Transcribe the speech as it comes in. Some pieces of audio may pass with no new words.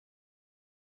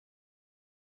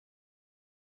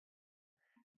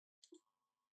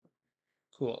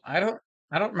Cool. I don't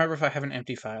remember if I have an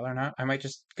empty file or not. I might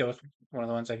just go with one of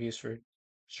the ones I've used for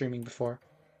streaming before.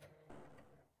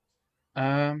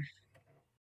 Um,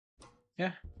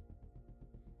 yeah.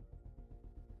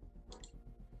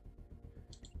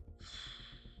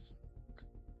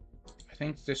 I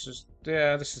think this is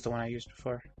the one I used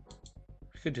before.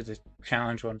 I could do the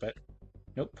challenge one, but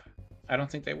nope. I don't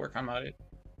think they work on modded.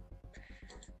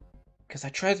 Because I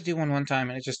tried to do one time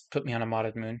and it just put me on a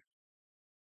modded moon.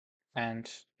 And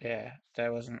yeah,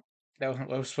 that wasn't what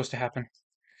was supposed to happen.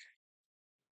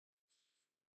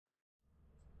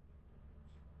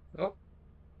 Oh,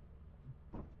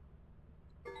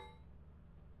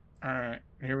 alright,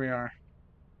 here we are.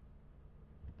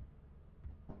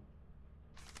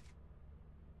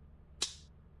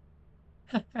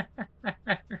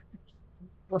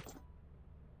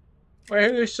 Why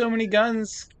are there so many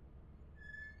guns?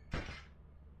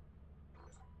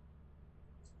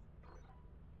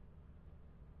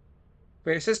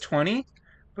 Wait, it says 20?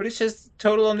 But it says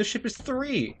total on the ship is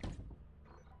 3.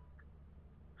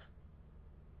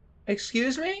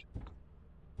 Excuse me?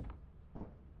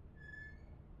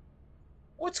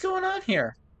 What's going on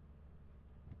here?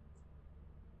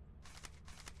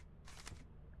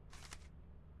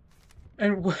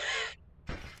 And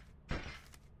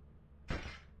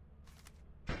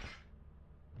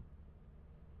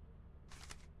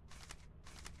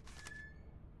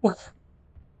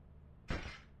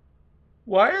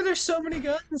why are there so many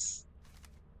guns?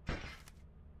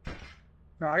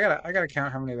 No, I gotta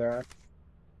count how many there are.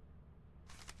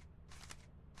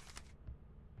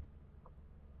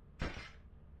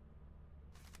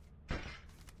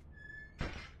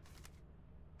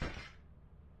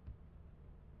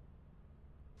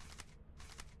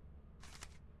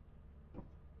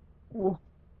 Wh-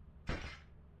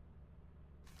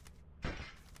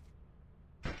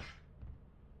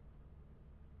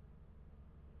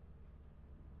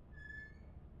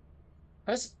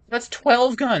 That's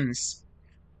 12 guns.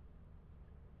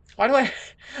 Why do I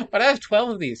why do I have 12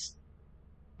 of these?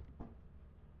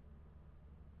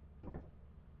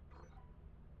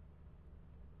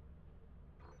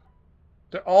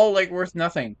 They're all like worth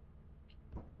nothing.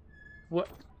 What?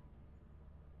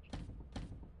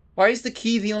 Why is the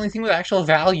key the only thing with actual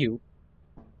value?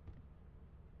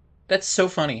 That's so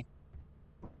funny.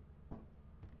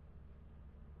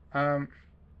 Um,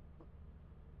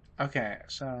 okay,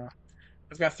 so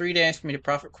I've got 3 days to meet a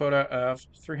profit quota of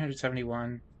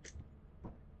 371.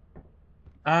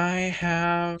 I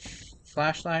have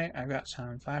flashlight. I've got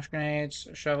some flash grenades,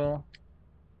 a shovel,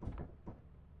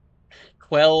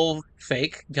 12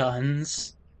 fake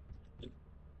guns.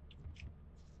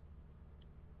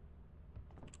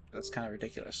 That's kind of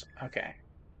ridiculous. Okay.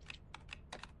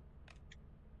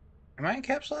 Am I in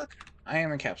caps lock? I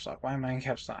am in caps lock. Why am I in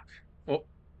caps lock? Oh,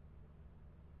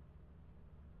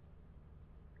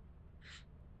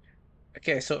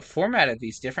 okay, so it formatted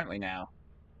these differently now.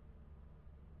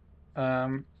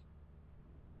 Um,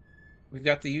 we've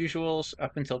got the usuals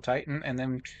up until Titan, and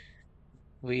then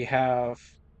we have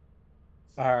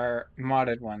our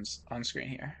modded ones on screen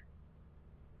here.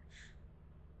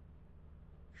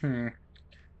 Hmm.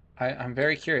 I'm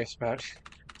very curious about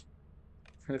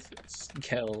this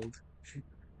guild.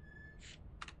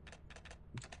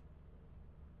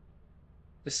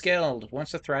 The Skeld,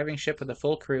 once a thriving ship with a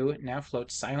full crew, now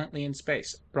floats silently in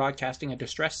space, broadcasting a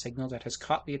distress signal that has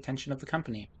caught the attention of the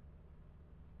company.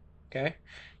 Okay?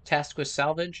 Tasked with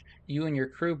salvage, you and your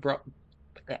crew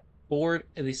board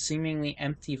the seemingly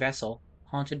empty vessel,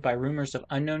 haunted by rumors of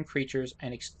unknown creatures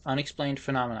and unexplained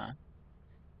phenomena.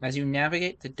 As you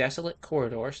navigate the desolate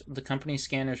corridors, the company's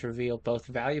scanners reveal both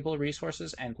valuable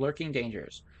resources and lurking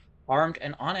dangers. Armed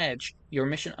and on edge, your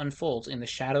mission unfolds in the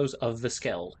shadows of the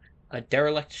Skeld, a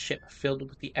derelict ship filled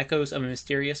with the echoes of a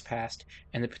mysterious past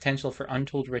and the potential for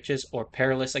untold riches or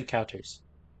perilous encounters.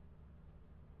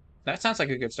 That sounds like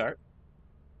a good start.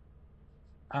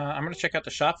 I'm going to check out the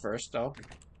shop first, though.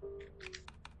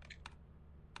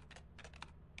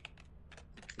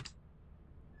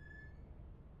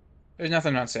 There's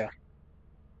nothing on sale.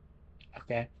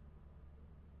 Okay,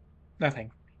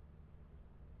 nothing.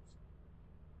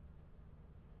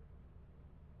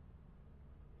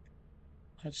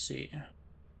 Let's see.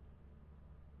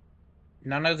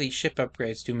 None of these ship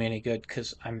upgrades do me any good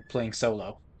because I'm playing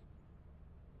solo.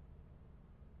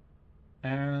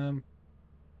 Um,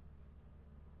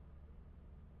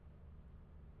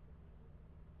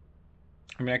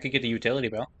 I mean, I could get the utility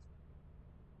belt.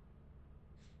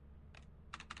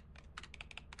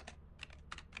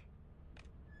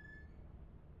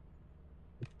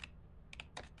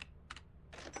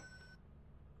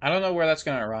 I don't know where that's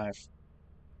going to arrive.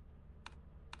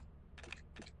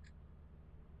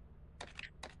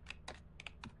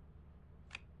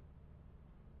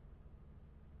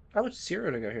 I would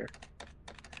zero to go here.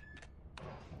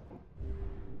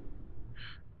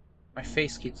 My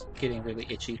face keeps getting really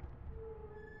itchy.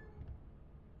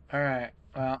 Alright,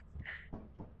 well,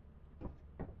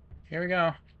 here we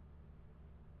go.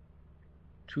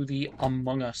 To the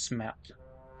Among Us map.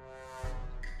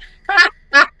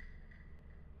 I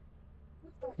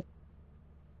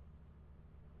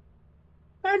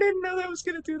didn't know that was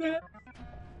gonna do that.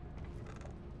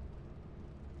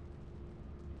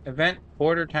 Event,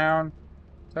 border town,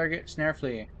 target, snare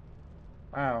flea.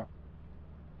 Wow,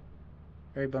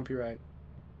 very bumpy ride.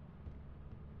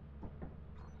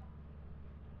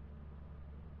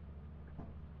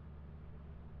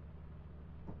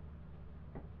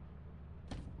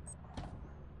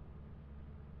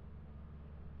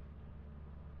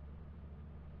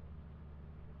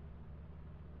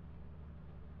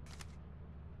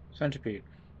 Centipede.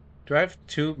 Do I have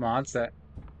two mods that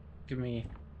give me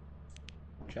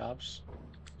jobs?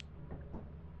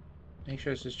 Make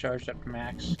sure this is charged up to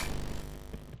max.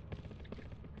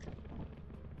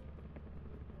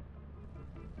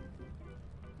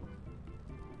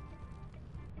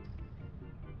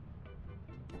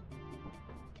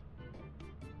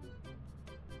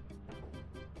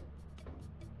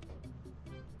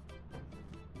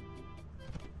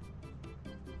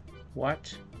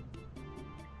 What?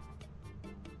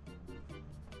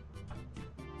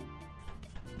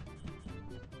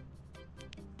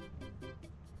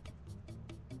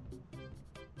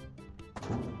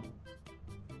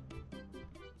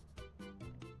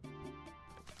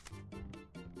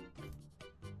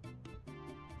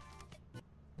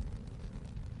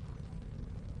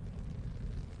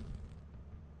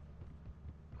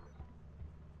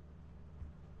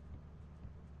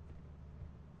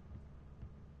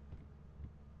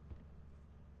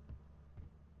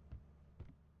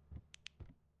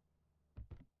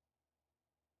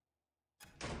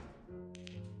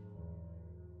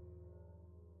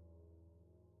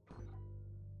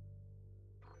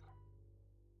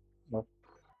 Nope.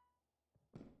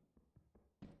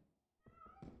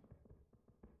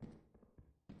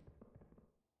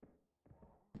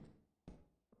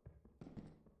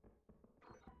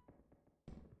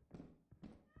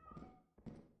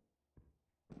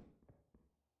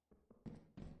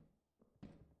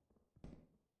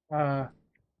 Uh,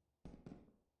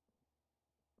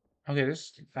 okay, this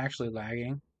is actually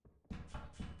lagging.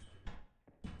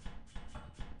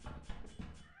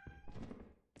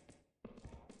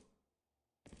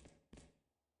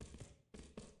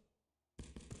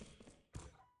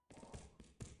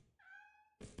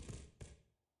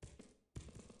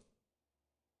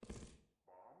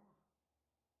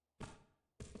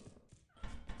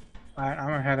 Alright, I'm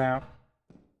gonna head out.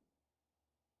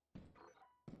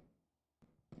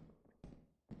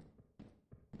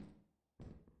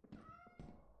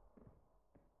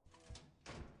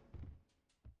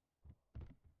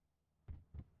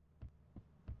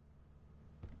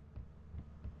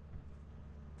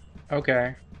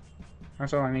 Okay,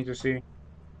 that's all I need to see.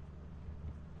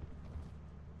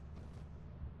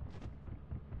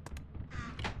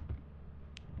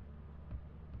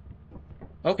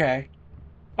 Okay,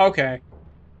 okay,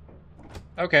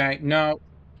 okay, no,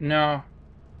 no.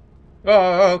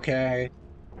 Oh, okay.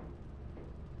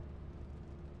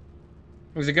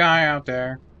 There's a guy out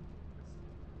there.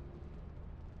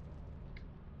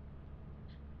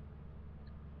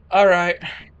 Alright,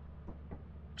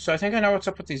 so I think I know what's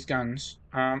up with these guns.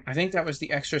 I think that was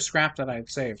the extra scrap that I had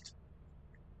saved.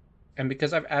 And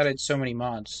because I've added so many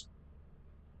mods,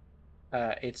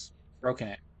 it's broken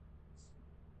it.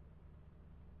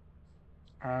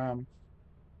 Um,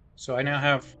 so I now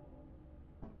have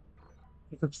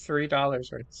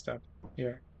 $3 worth of stuff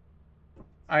here.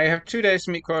 I have 2 days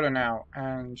to meet quota now,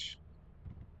 and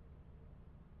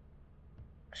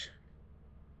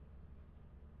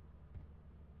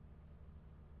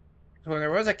well, there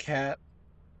was a cat.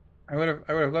 I would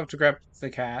have loved to grab the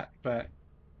cat, but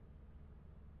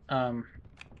um,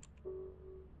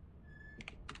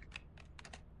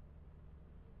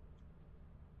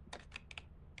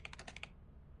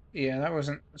 yeah, that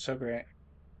wasn't so great.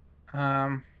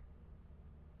 Um,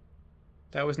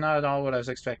 that was not at all what I was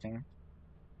expecting. I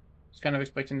was kind of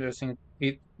expecting there to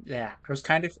be, yeah, I was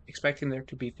kind of expecting there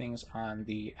to be things on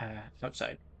the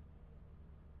outside,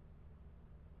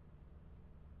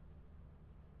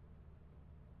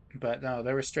 but no,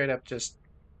 there was straight up just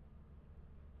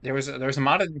there was a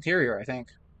modded interior, I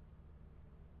think.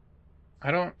 I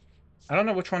don't I don't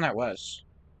know which one that was.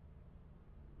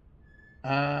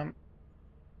 Um,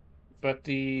 but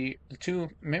the two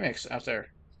mimics out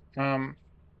there. Um,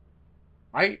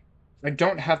 I I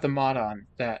don't have the mod on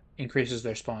that increases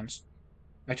their spawns.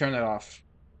 I turned that off,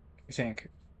 I think.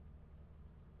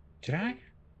 Did I?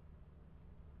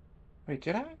 Wait,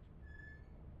 did I?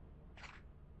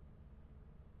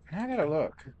 Now I gotta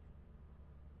look.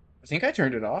 I think I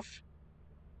turned it off.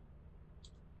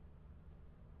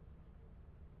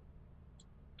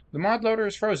 The mod loader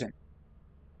is frozen.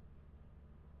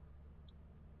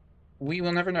 We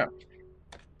will never know.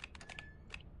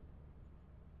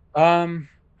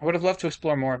 I would have loved to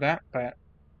explore more of that, but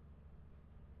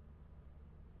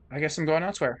I guess I'm going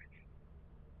elsewhere.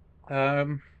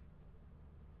 Um,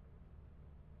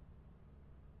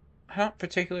 I don't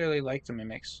particularly like the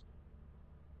mimics.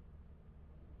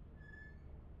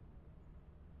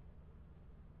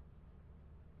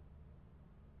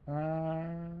 Uh,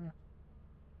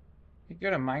 you go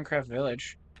to Minecraft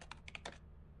Village.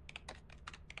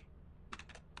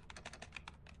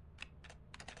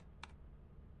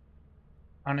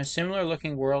 On a similar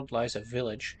looking world lies a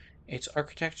village. Its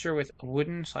architecture with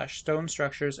wooden/stone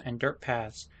structures and dirt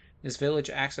paths. This village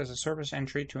acts as a surface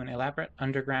entry to an elaborate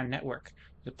underground network.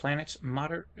 The planet's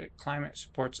moderate climate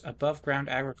supports above-ground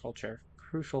agriculture,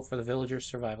 crucial for the villagers'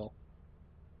 survival.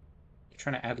 You're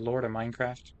trying to add lore to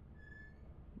Minecraft?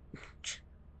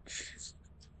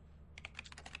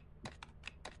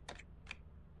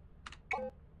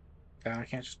 God, I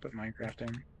can't just put Minecraft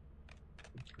in.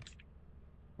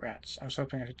 Rats. I was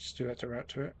hoping I could just do that to route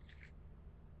to it.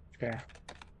 Yeah.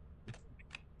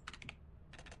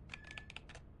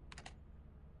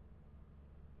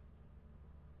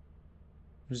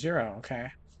 0,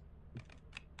 okay.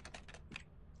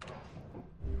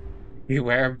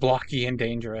 Beware, blocky and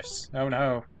dangerous. Oh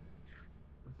no.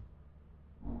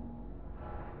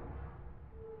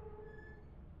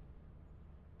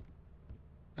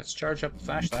 Let's charge up the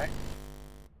flashlight.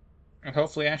 And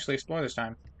hopefully actually explore this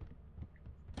time.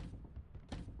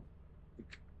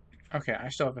 Okay, I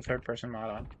still have a third person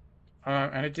mod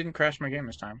on. And it didn't crash my game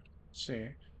this time. Let's see.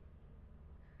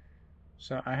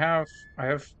 So I have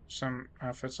some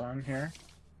outfits on here.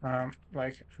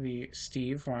 Like the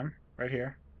Steve one right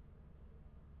here.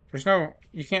 There's no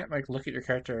you can't like look at your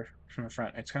character from the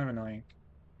front. It's kind of annoying.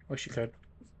 Wish you could.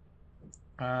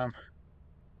 Um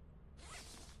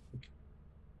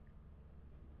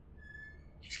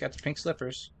he's got the pink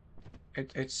slippers.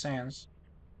 It's Sans.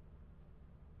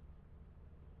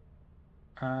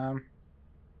 Um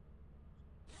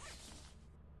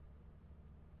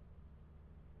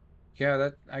yeah,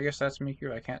 that I guess that's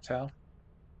Miku, I can't tell.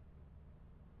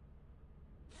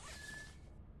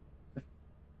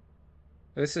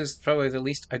 This is probably the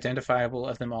least identifiable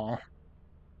of them all.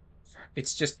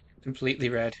 It's just completely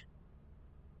red.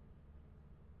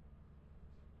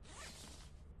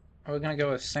 We're gonna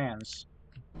go with Sans.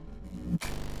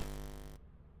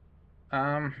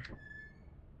 Um,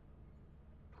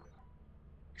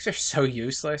 these are so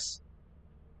useless.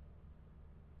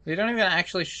 They don't even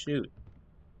actually shoot.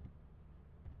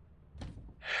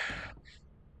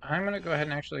 I'm gonna go ahead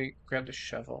and actually grab the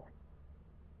shovel.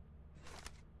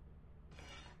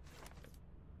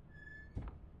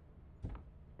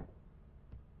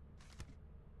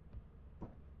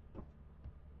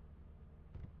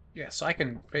 Yeah, so I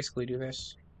can basically do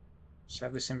this. Just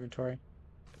have this inventory.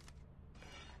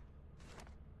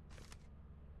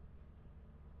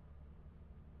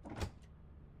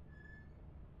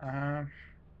 Um,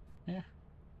 yeah.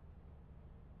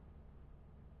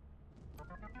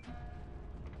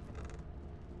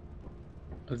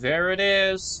 There it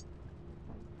is.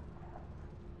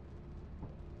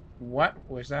 What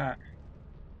was that?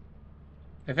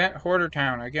 Event Hoarder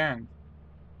Town again.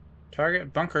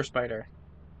 Target Bunker Spider.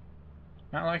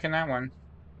 Not liking that one.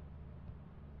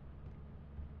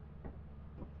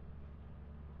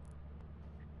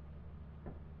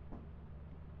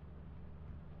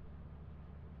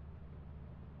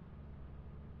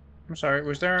 I'm sorry,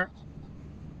 was there...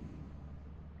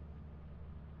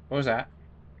 What was that?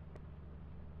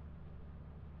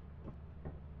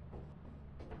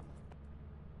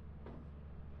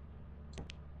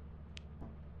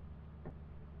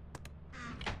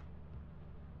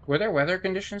 Were there weather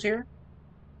conditions here?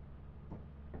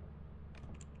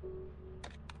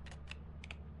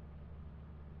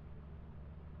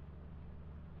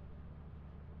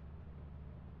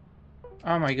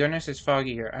 Oh my goodness, it's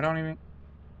foggy here. I don't even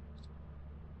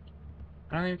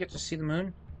get to see the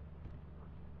moon.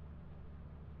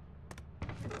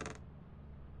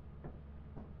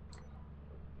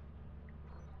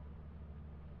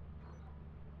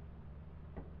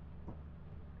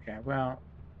 Okay, well,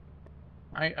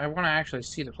 I want to actually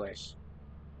see the place.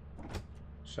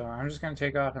 So I'm just going to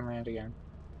take off and land again.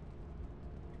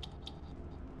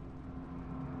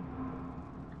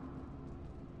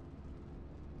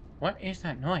 What is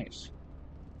that noise?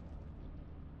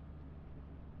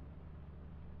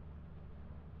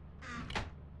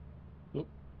 Oop.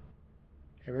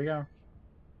 Here we go.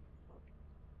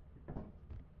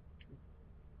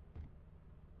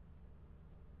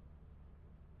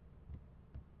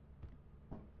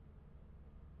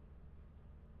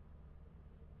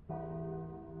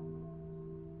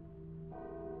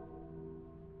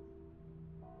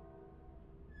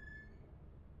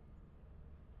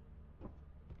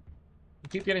 I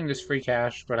keep getting this free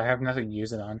cash, but I have nothing to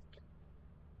use it on.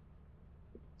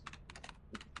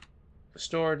 The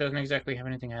store doesn't exactly have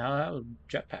anything. Oh,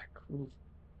 jetpack. Ooh.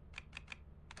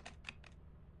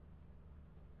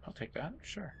 I'll take that,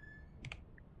 sure.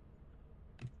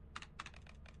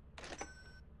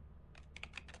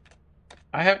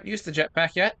 I haven't used the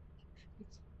jetpack yet.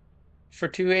 For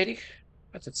 280.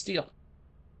 That's a steal.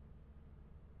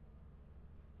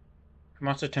 I'm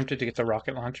also tempted to get the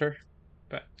rocket launcher,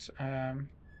 but I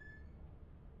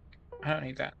don't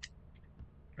need that.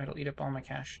 That'll eat up all my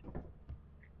cash.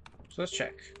 So let's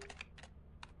check.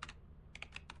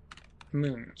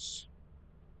 Moons.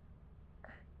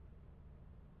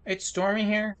 It's stormy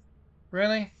here?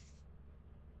 Really?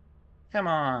 Come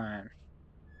on.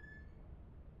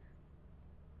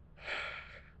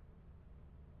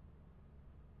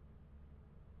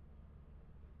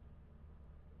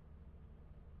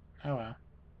 Oh well.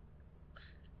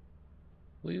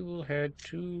 We will head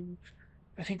to,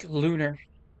 I think, Lunar.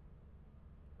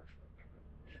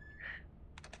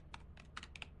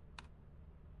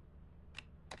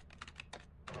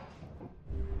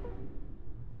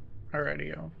 Alrighty,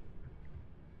 yo.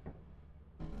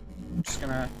 I'm just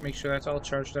gonna make sure that's all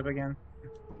charged up again.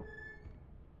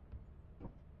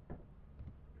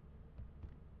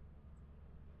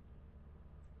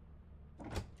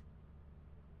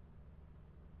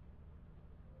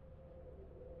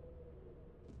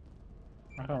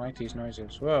 I don't like these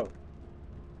noises. Whoa.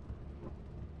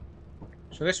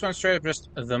 So this one's straight up just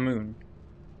the moon.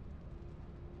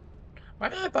 Why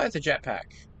did I buy the jetpack?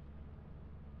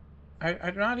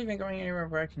 I'm not even going anywhere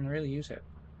where I can really use it.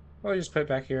 I'll just put it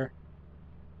back here.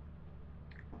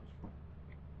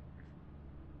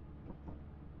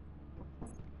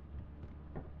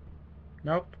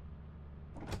 Nope.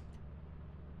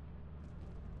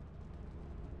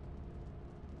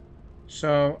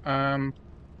 So,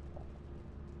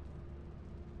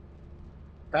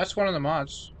 that's one of the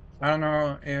mods. I don't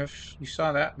know if you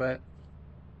saw that, but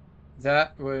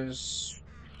that was,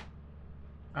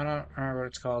 I don't remember what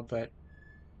it's called, but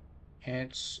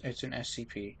it's an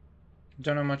SCP.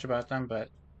 Don't know much about them, but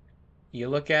you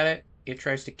look at it, it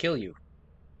tries to kill you.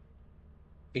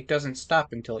 It doesn't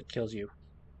stop until it kills you.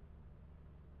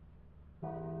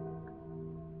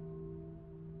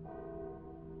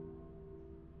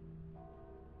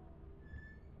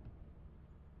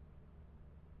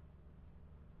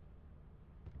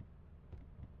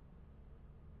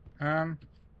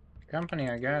 Company,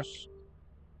 I guess.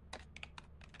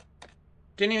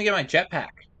 Didn't even get my jetpack.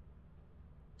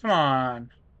 Come on.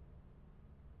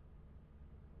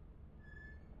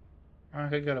 I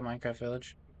could go to Minecraft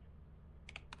Village.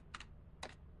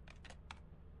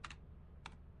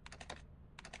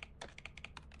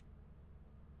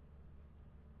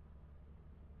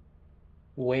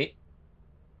 Wait.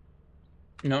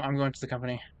 No, I'm going to the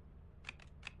company.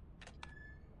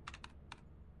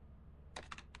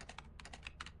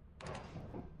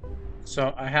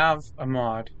 So I have a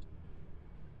mod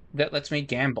that lets me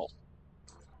gamble.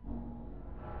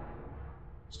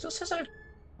 Still says I have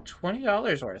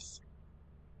 $20 worth.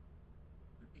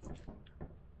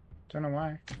 Don't know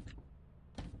why.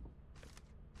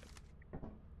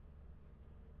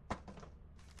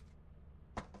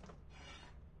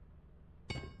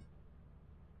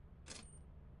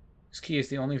 This key is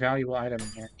the only valuable item in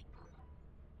here.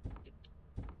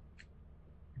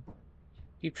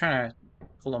 Keep trying to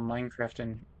pull a Minecraft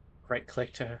and right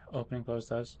click to open and close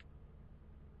those.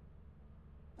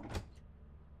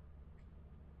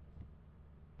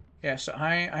 Yeah, so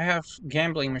I have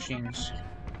gambling machines.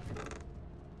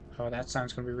 Oh, that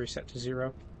sound's gonna be reset to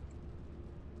 0.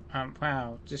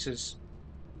 Wow, this is...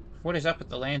 What is up with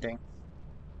the landing?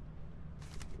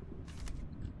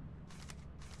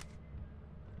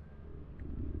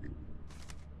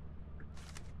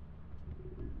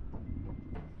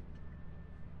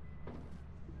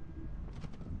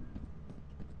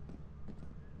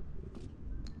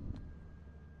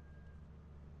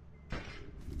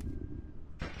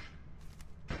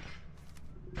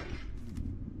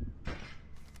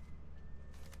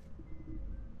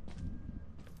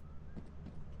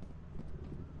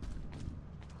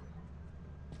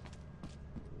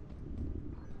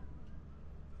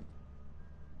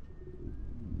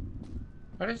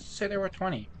 Why does it say there were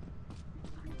 20?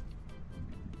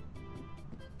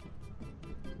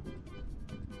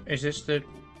 Is this the...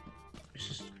 Is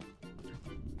this...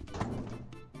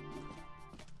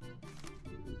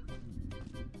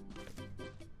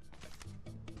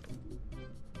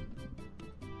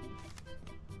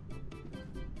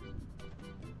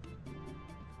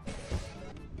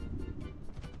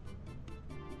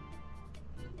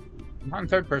 Not in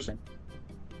third person.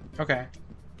 Okay.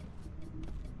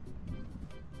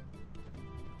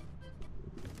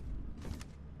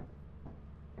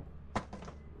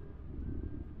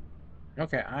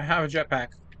 Okay, I have a jetpack.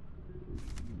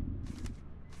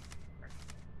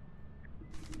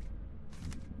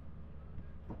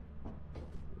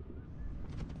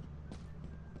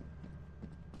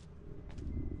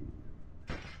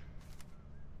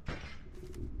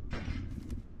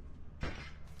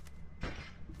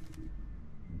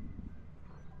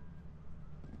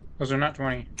 Those are not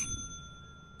 20.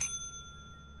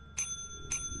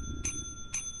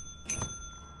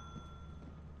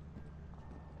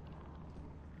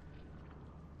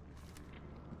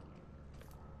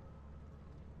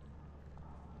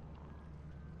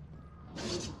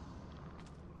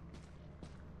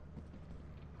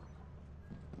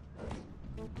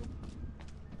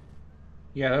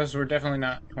 Yeah, those were definitely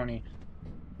not 20.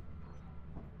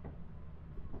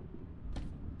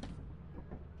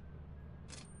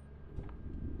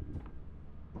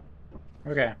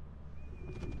 Okay.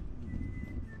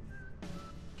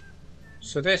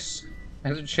 So this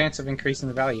has a chance of increasing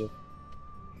the value.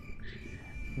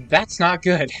 That's not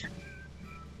good.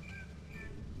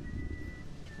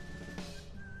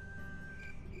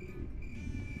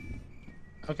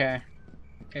 Okay.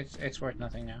 It's worth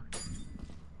nothing now.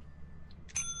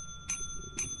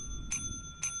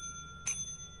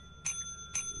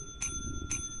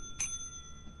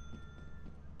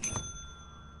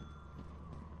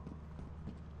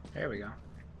 There we go.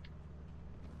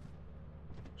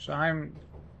 So I'm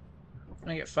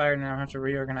gonna get fired now. I have to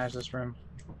reorganize this room.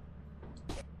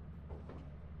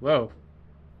 Whoa.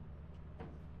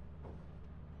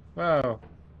 Whoa.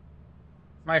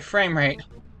 My frame rate.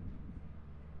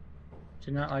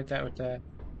 Did not like that with that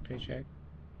paycheck.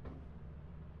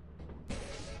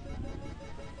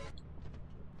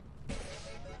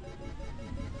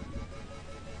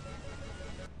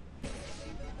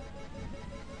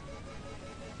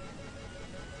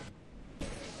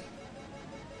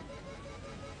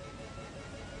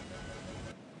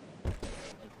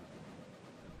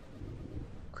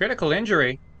 Critical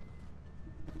injury?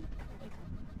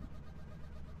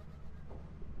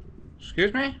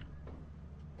 Excuse me?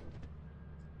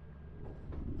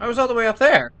 I was all the way up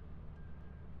there.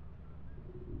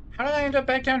 How did I end up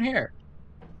back down here?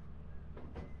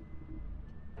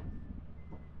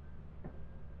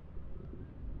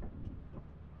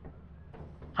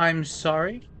 I'm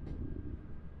sorry?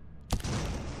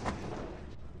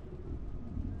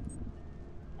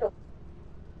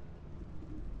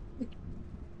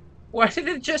 Why did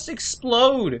it just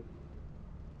explode?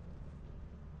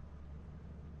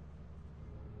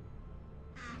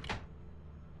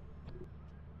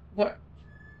 What?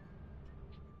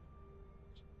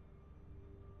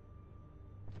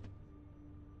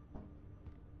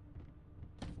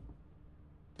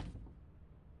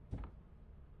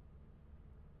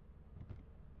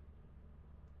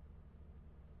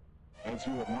 As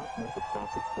you have not met the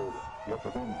profit quota, your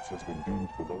performance has been deemed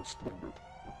below standard.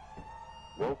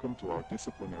 Welcome to our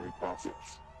disciplinary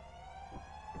process.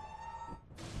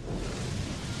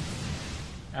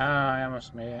 Ah, I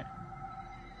almost made it.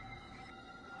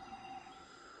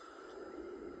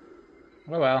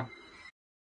 Oh well.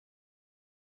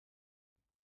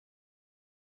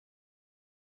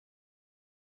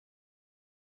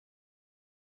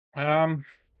 Um,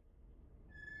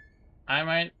 I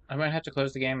might have to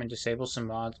close the game and disable some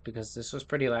mods because this was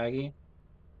pretty laggy.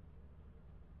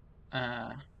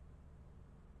 Uh,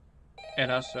 and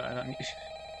also I don't need.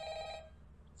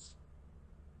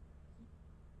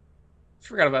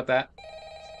 Forgot about that.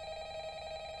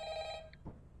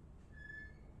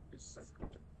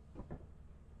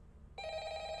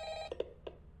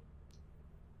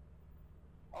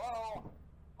 Hello?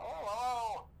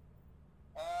 Hello?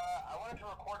 I wanted to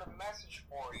record a message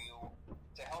for you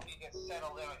to help you get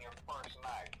settled in on your first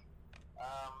night.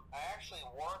 I actually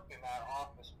worked in that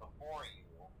office before you.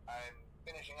 I'm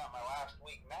finishing up my last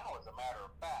week now, as a matter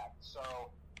of fact, so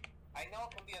I know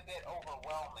it can be a bit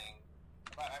overwhelming,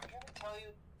 but I'm here to tell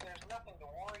you there's nothing to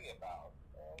worry about.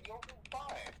 You'll do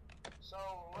fine. So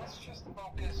let's just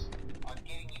focus on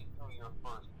getting you through your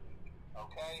first week,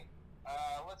 okay?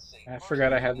 Let's see. I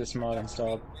forgot I had this mod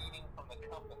installed. Reading from the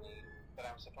company that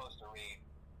I'm supposed to read.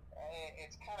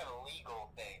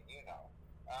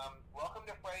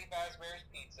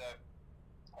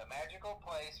 magical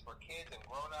place for kids and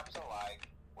grown-ups alike,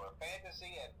 where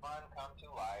fantasy and fun come to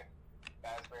life.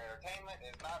 Fazbear Entertainment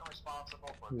is not responsible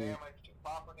for damage to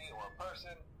property or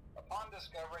person. Upon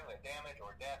discovering that damage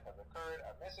or death has occurred,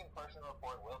 a missing person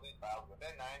report will be filed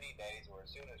within 90 days or as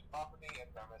soon as property and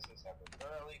premises have been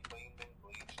thoroughly cleaned and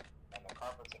bleached and the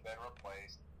carpets have been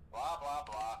replaced. Blah, blah,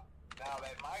 blah. Now,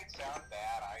 that might sound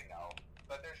bad, I know,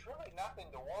 but there's really nothing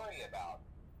to worry about.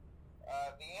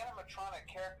 The animatronic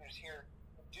characters here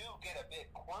do get a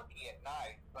bit quirky at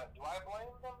night, but do I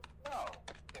blame them? No.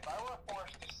 If I were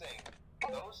forced to sing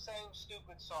those same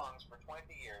stupid songs for 20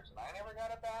 years and I never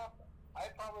got a bath,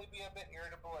 I'd probably be a bit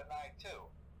irritable at night too.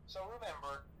 So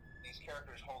remember, these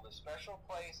characters hold a special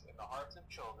place in the hearts of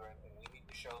children and we need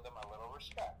to show them a little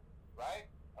respect,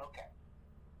 right? Okay.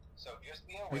 So just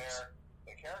be aware,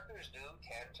 the characters do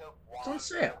tend to wander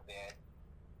a bit.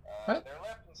 They're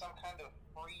left in some kind of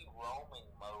free roaming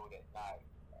mode at night.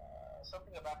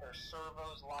 Something about their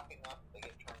servos locking up, they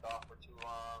get turned off for too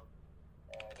long.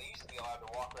 They used to be allowed to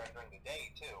walk around during the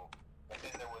day too, but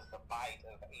then there was the bite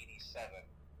of 87.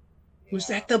 Was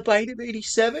that the bite of 87?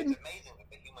 It's amazing that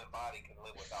the human body can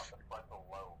live without the frontal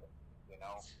lobe, you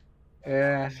know?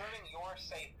 Yeah. Concerning your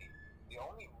safety, the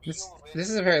only This real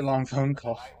is a very long phone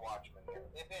call. Night Watchman here,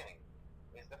 if any,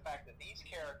 is the fact that these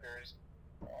characters,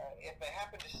 if they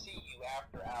happen to see you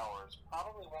after hours,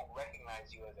 probably won't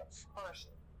recognize you as a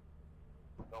person.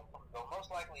 They'll most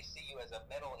likely see you as a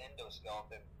metal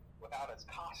endoskeleton without its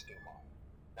costume on.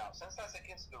 Now, since that's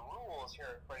against the rules here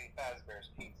at Freddy Fazbear's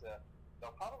Pizza,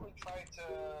 they'll probably try to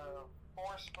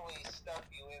forcefully stuff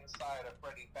you inside a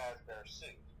Freddy Fazbear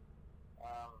suit.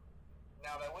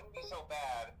 Now, that wouldn't be so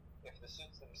bad if the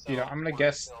suits themselves I'm gonna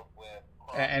guess filled with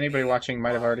anybody watching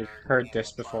might have already heard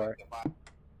this before.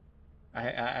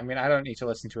 I mean, I don't need to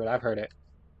listen to it. I've heard it.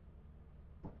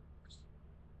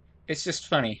 It's just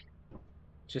funny,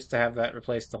 just to have that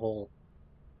replace the whole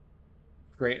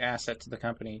great asset to the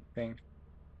company thing.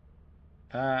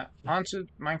 On to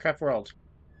Minecraft World.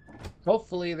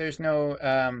 Hopefully there's no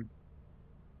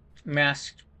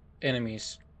masked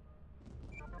enemies,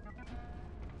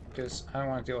 because I don't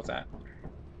want to deal with that.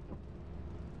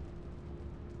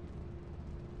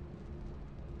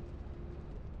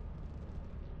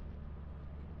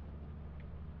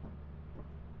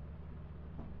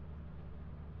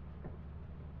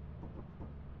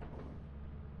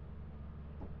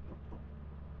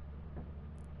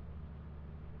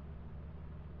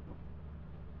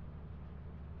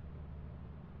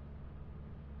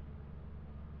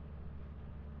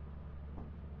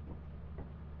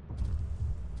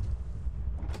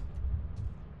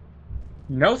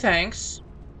 No thanks.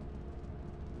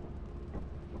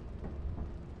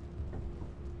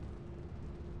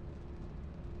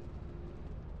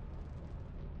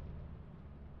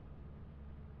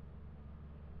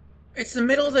 It's the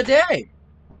middle of the day.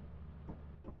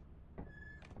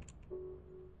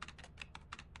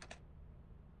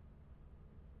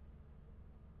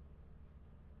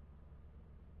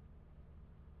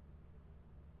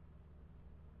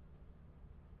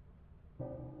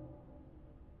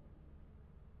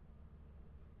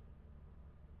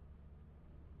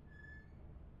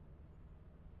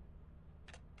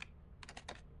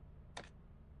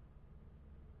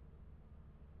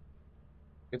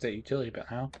 Get that utility belt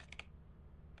now.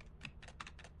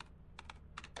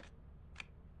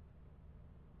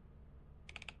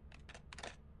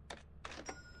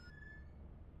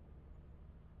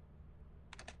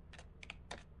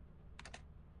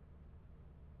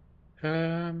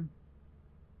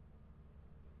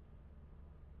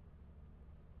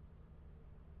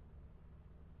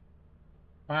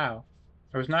 Wow.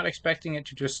 I was not expecting it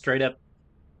to just straight up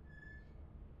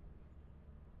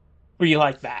be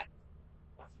like that.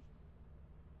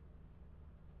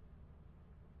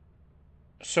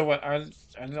 So what are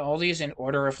all these in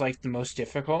order of like the most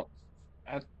difficult?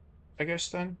 I guess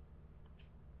then,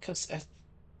 because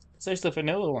there's the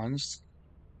vanilla ones,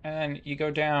 and then you go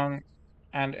down,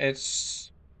 and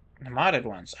it's the modded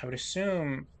ones. I would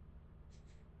assume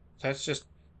that's just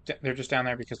they're just down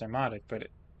there because they're modded. But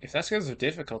if that's because of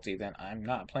difficulty, then I'm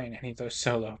not playing any of those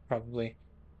solo. Probably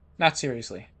not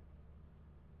seriously.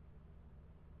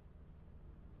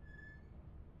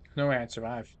 No way I'd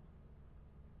survive.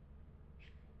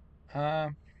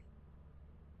 Um,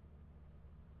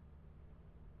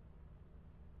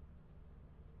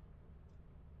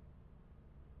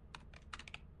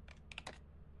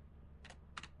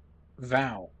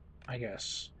 Vow, I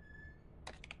guess.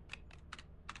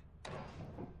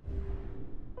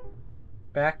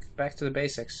 Back to the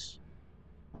basics.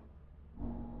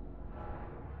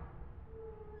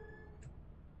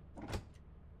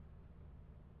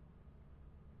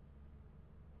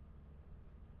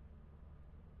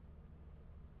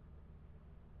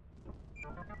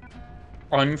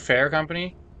 Unfair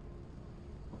company?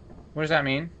 What does that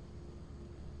mean?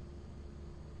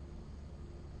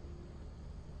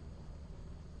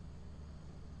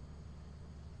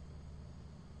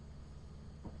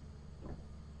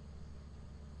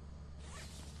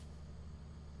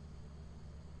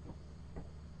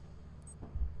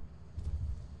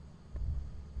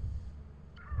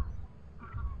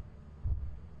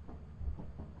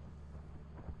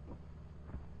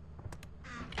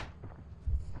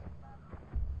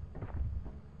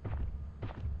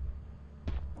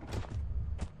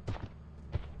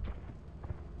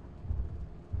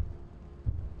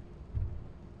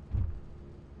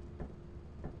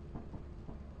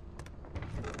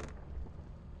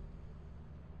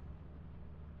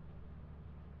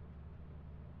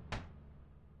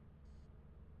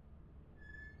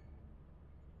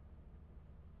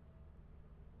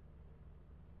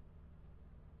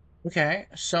 Okay,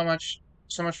 so much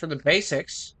for the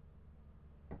basics.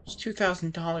 There's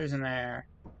 $2,000 in there.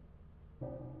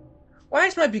 Why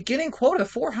is my beginning quota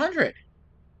 400?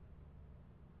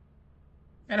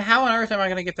 And how on earth am I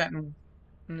going to get that in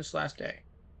this last day?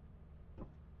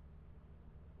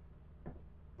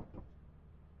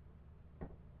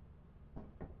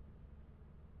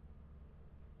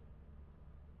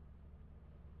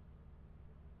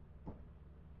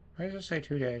 Why does it say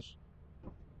 2 days?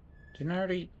 Didn't I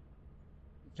already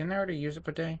didn't I already use up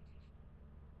a day?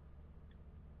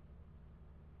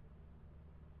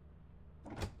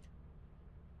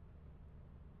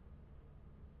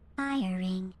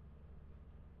 Firing.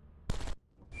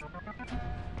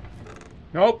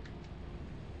 Nope.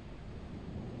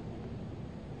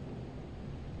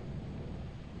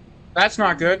 That's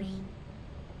not good. Firing.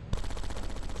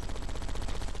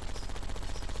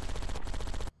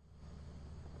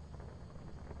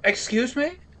 Excuse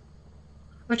me?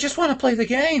 I just want to play the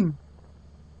game.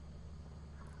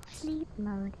 Sleep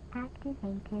mode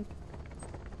activated.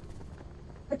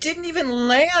 I didn't even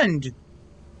land.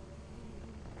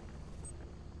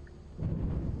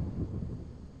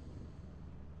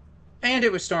 And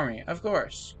it was stormy, of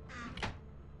course.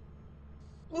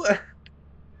 Well,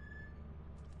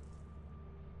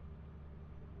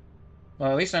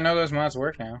 at least I know those mods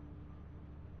work now.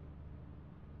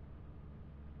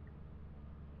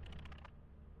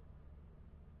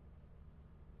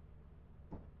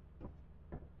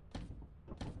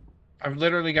 I've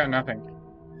literally got nothing.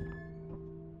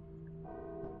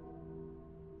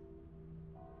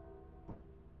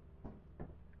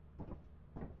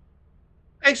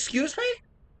 Excuse me?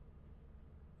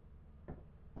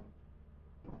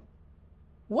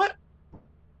 What?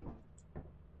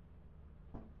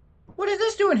 What is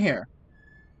this doing here?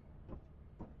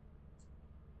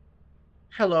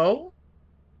 Hello?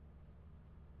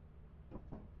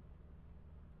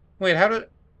 Wait, how did...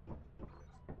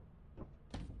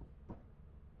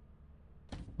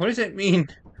 What does it mean?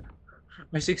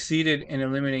 I succeeded in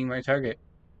eliminating my target.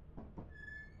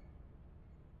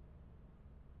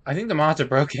 I think the mods are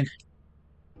broken.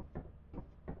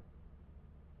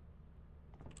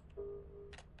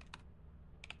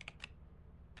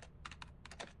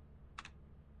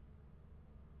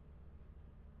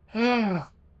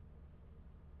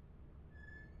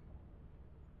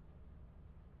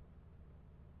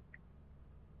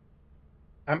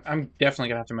 I'm definitely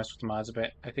gonna have to mess with the mods a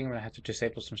bit. I think I'm gonna have to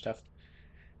disable some stuff.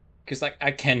 Because, like,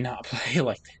 I cannot play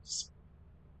like this.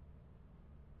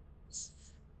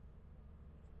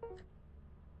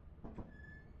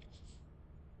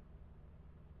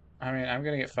 I mean, I'm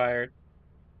gonna get fired.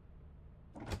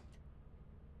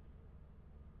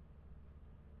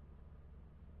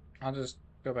 I'll just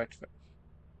go back to the...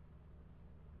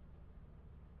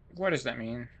 What does that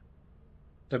mean?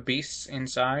 The beasts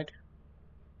inside?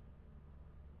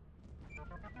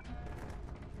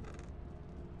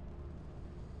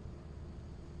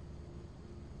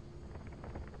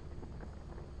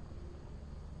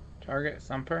 Target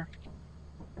Thumper?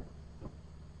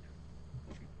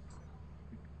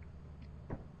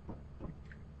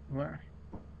 Where?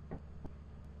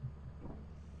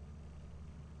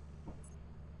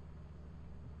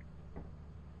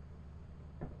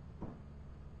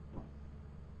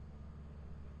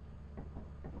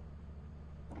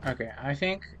 Okay, I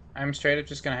think I'm straight up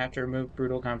just gonna have to remove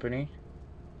Brutal Company.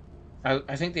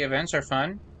 I think the events are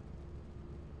fun,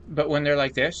 but when they're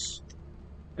like this,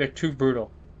 they're too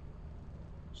brutal.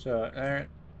 So,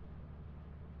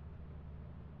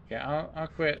 yeah, I'll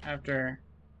quit after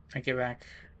I get back.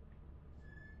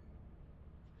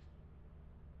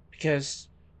 Because,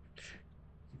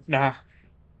 nah,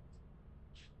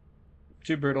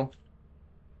 too brutal.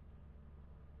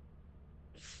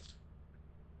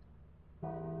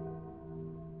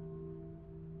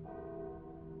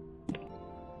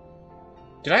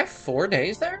 Did I have 4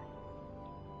 days there?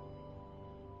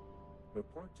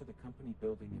 Report to the company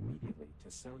building immediately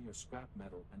to sell your scrap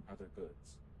metal and other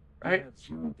goods. You I have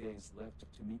 0 days left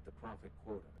to meet the profit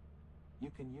quota.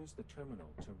 You can use the terminal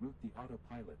to route the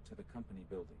autopilot to the company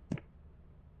building.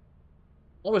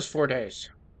 What was 4 days?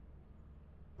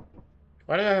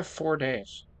 Why did I have 4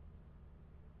 days?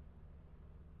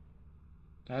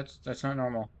 That's not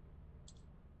normal.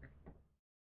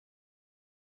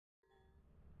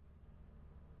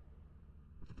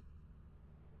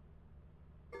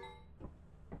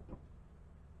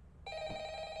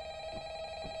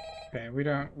 Okay, we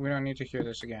don't need to hear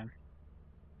this again.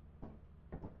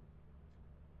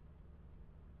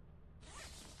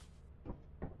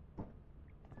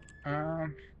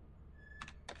 Um,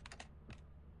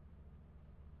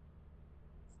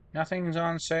 Nothing's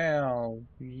on sale.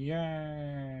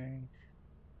 Yay.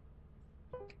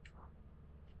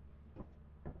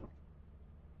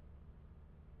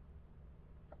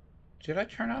 Did I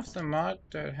turn off the mod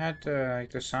that had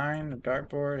the sign, the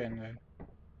dartboard, and the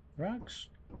rugs?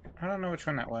 I don't know which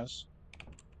one that was.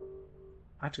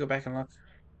 I have to go back and look.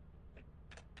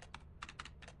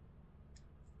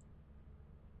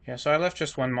 Yeah, so I left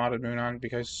just one modded moon on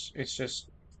because it's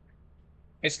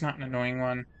not an annoying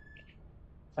one.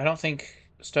 I don't think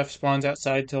stuff spawns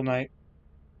outside till night.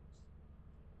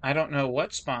 I don't know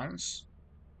what spawns,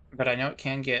 but I know it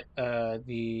can get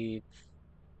the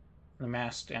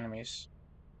masked enemies,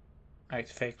 like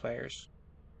the fake players.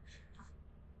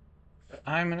 But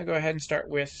I'm gonna go ahead and start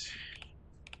with.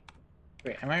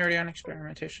 Wait, am I already on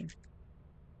experimentation?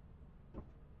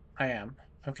 I am.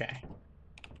 Okay.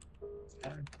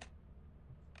 Um,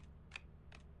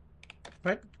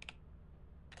 what?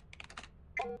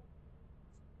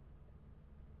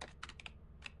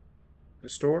 The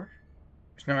store?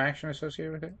 There's no action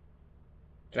associated with it?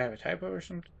 Did I have a typo or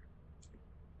something?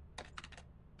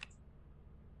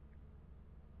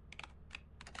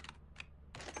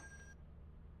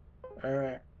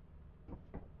 Alright.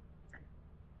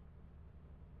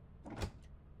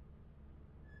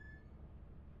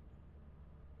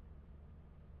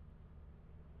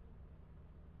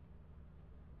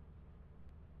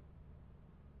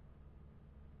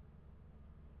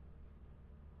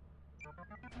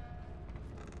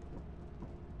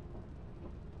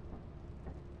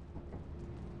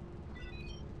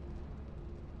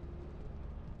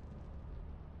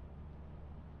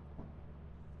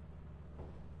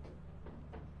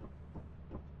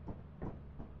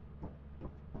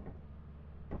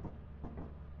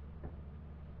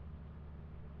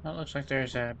 Well, it looks like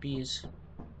there's bees.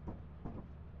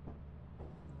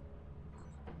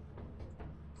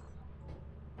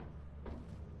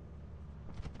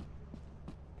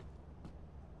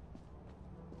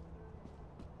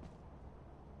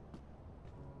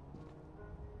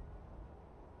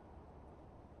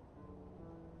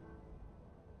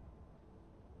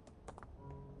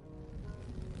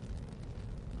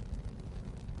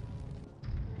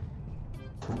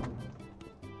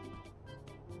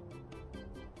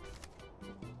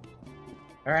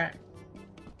 Alright.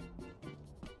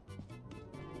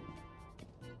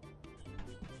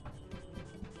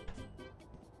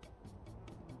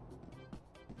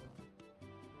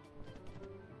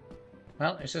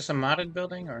 Well, is this a modded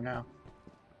building or no?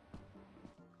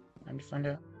 Time to find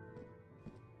out.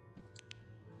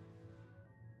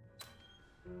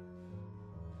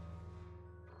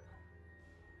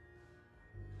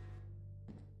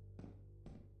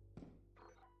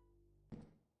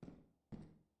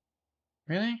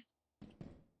 Really?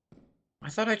 I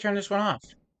thought I turned this one off.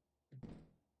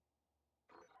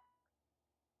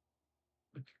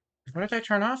 What did I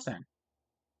turn off then?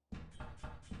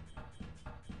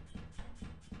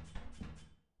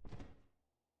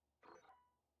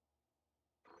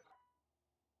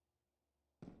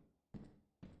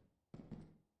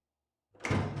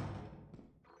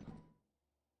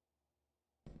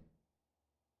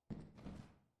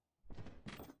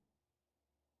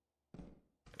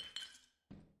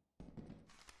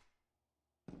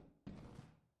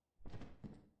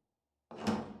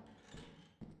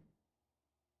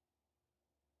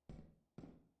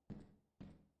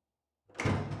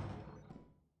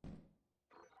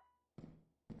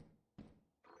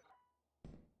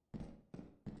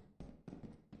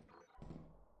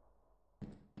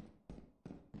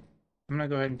 I'm gonna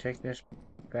go ahead and take this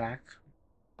back.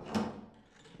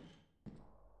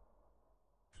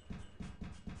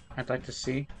 I'd like to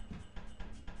see.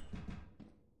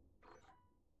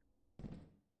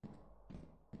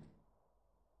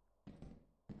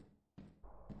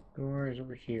 Door is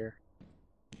over here.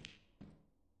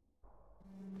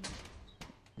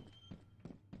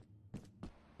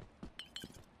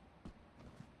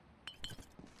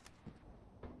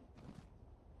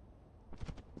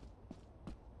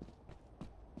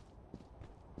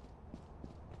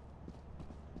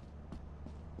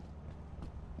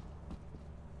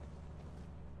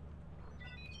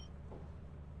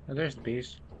 Oh, there's the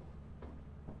bees.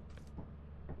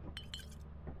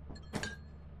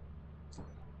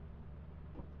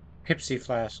 Hipsy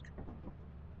flask.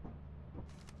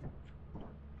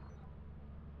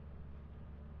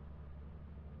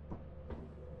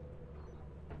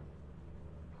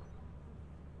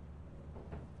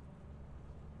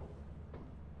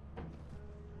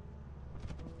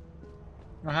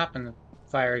 I'll hop in the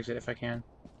fire exit if I can.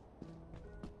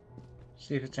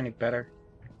 See if it's any better.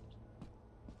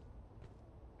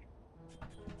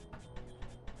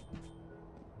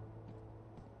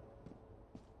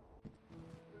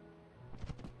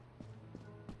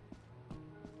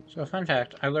 So, fun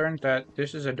fact, I learned that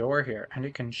this is a door here, and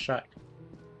it can shut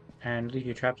and leave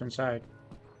you trapped inside.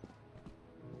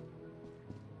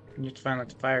 You have to find like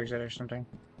the fire exit or something.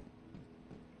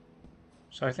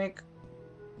 So I think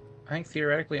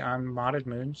theoretically on modded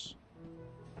moons,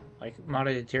 like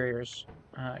modded interiors,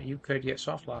 you could get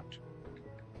soft locked.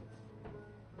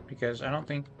 Because I don't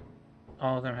think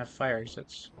all of them have fire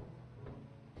exits.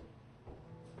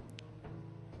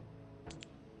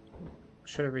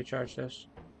 Should have recharged this.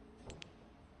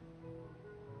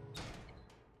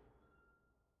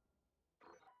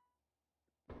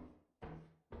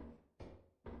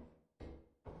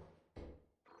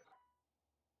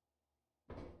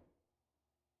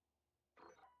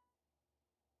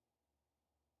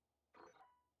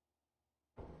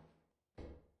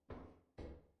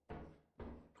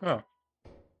 Oh.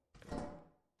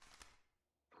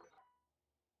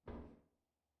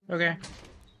 Okay.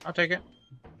 I'll take it.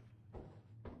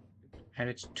 And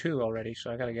it's 2 already, so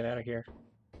I gotta get out of here.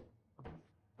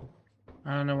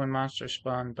 I don't know when monsters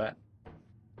spawn, but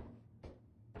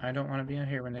I don't want to be in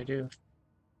here when they do.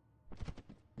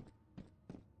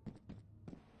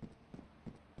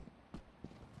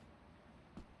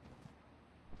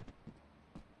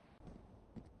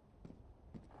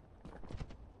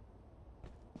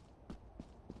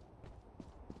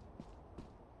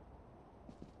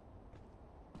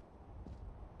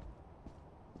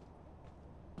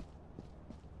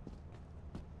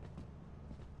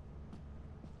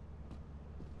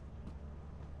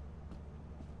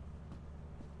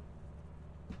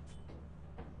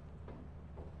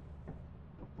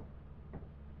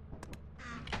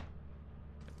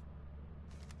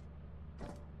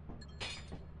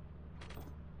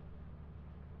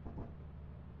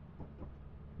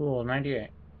 Cool, 98.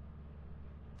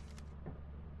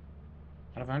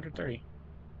 Out of 130.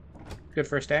 Good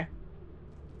first day.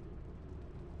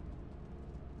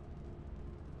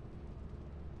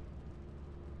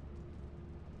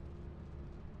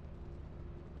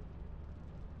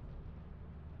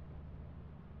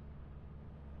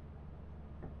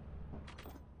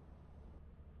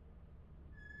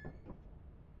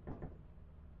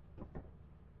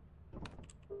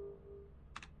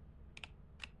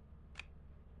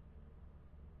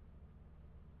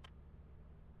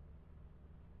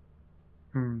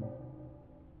 Hmm.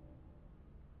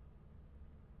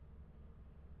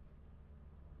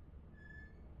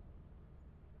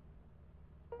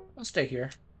 I'll stay here.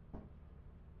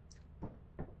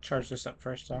 Charge this up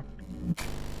first, though.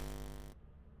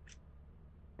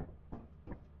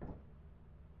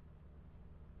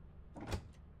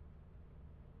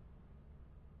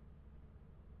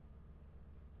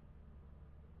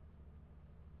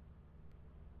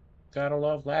 Gotta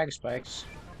love lag spikes.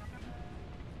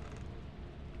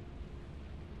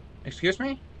 Excuse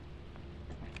me?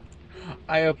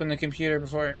 I opened the computer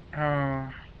before. Oh.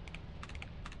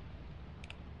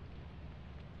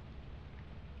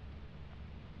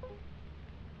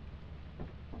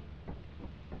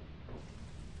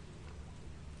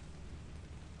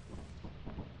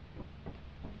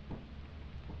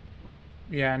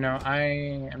 Yeah, no,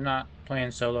 I am not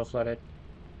playing solo flooded.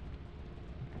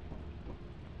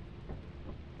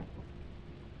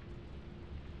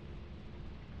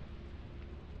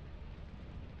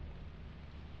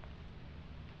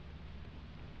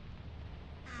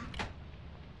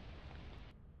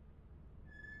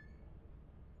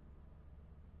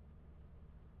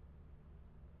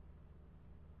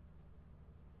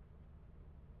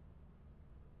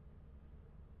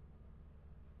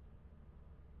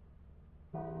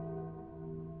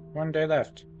 One day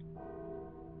left.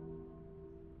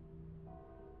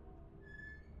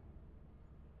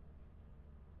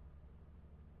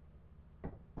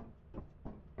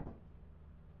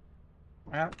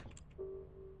 Well.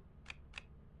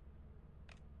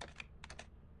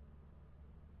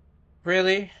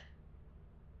 Really?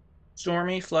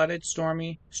 Stormy, flooded,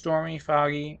 stormy, stormy,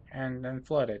 foggy, and then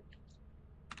flooded.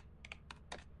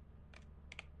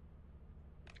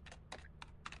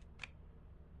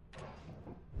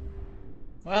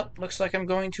 Well, looks like I'm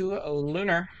going to a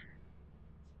lunar.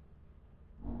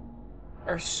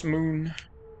 Earth's moon.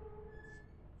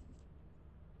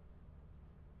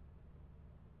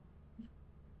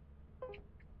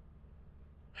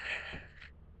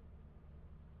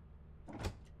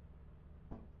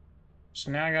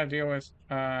 So now I gotta deal with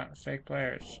fake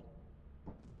players.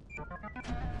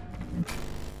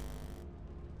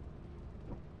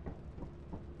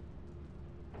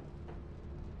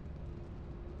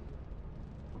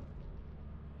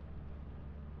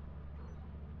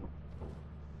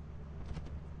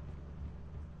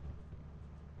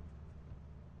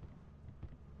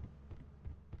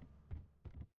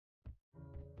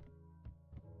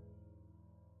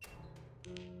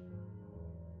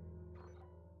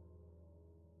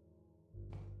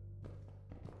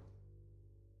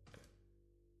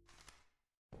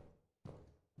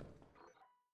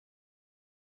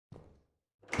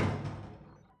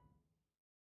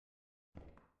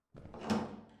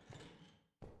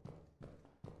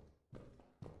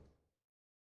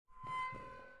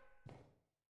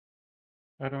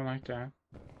 I don't like that.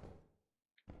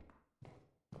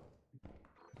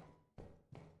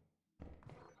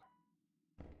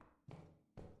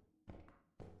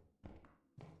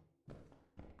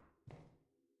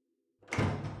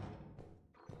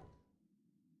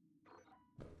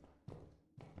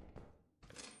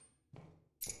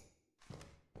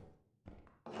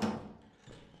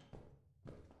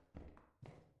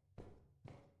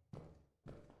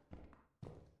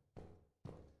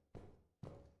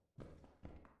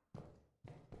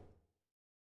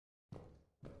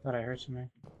 Thought I heard something.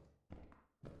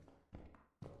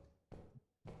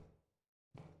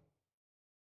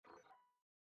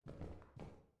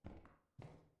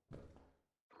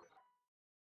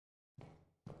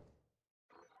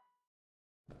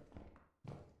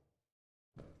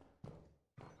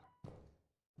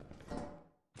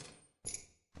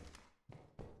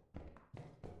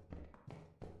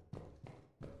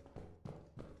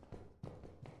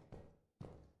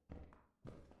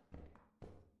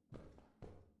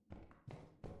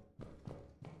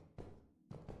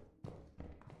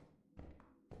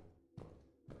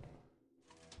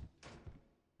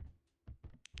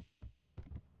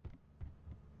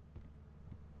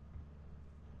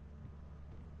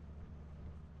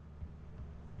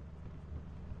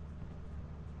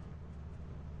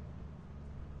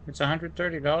 It's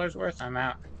 $130 worth. I'm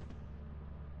out.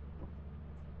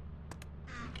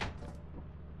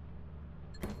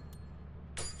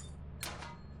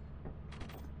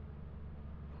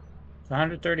 It's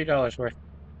 $130 worth.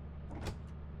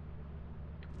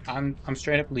 I'm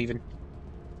straight up leaving.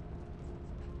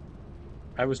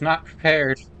 I was not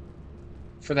prepared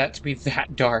for that to be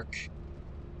that dark.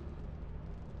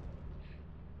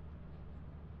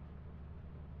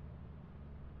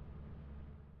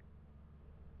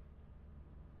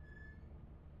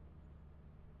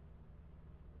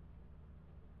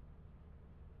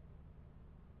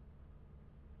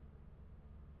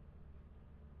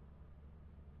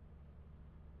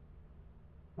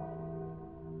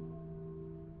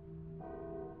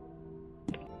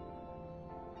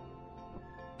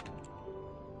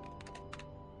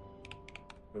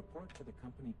 Report to the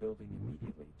company building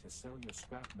immediately to sell your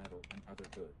scrap metal and other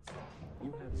goods.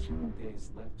 You have 0 days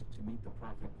left to meet the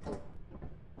profit quota.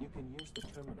 You can use the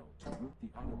terminal to route the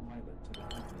autopilot to the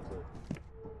company building.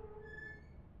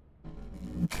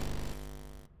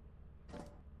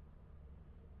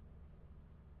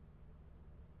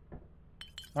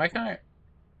 Why can't I?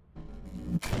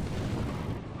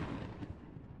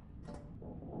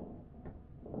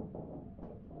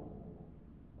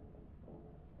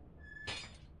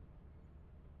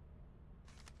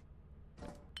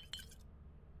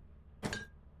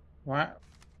 Why?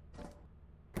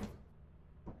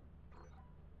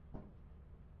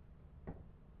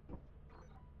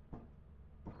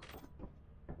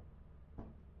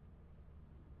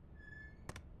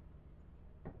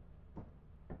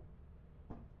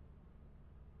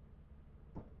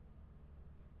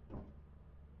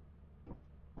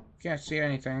 Can't see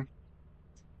anything.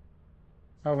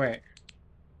 Oh wait.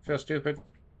 Feel stupid.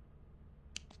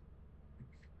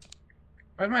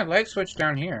 Why's my light switch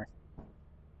down here?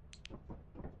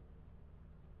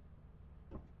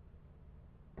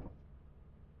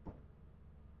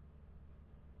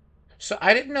 So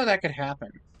I didn't know that could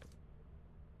happen.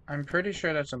 I'm pretty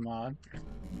sure that's a mod.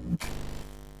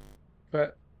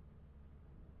 But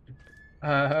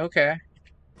okay.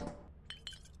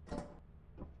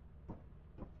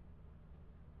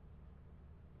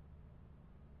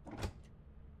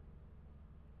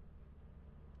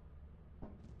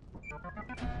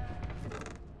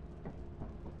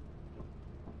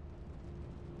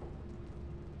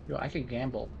 Yo, I could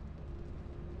gamble.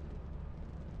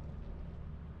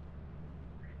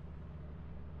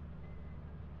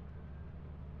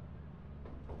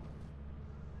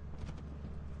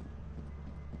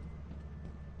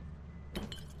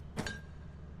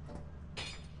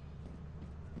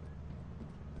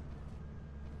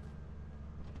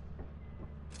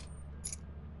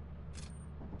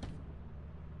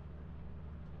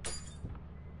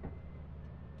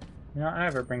 You know, I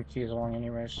never bring keys along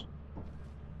anyways.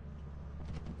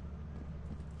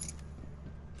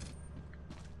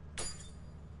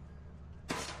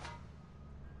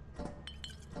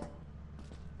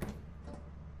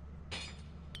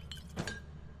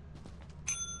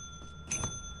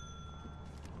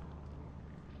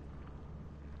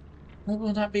 I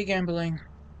will not be gambling.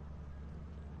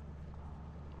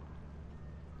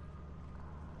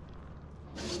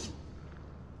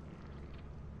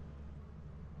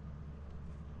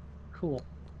 Cool.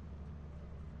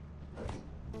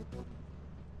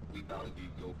 We value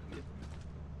your commitment.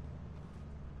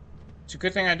 It's a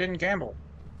good thing I didn't gamble.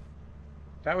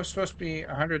 That was supposed to be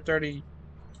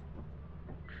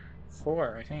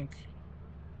 134, I think.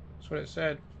 That's what it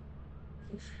said.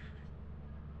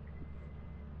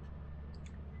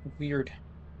 Weird.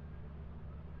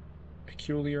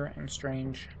 Peculiar and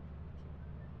strange.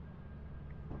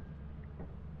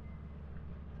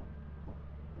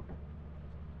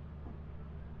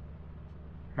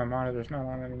 My monitor's not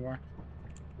on anymore.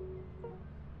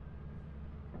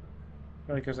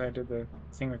 Probably because I did the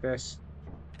thing with this.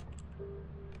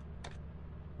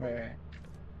 Wait.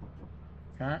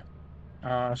 Huh?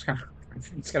 Oh, it's kind of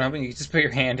hoping you just put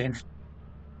your hand in.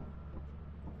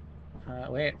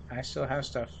 Wait, I still have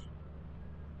stuff.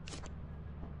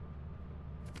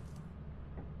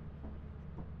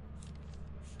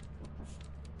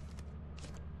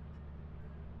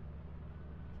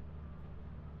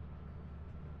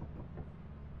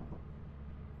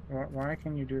 Why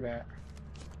can you do that?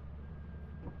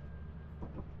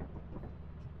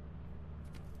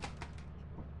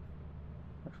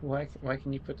 Why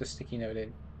can you put the sticky note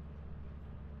in?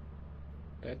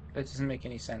 That doesn't make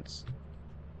any sense.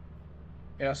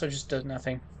 It also just does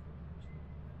nothing.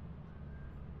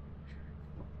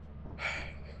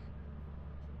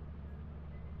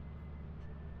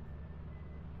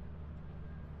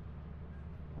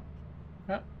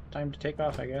 Well, time to take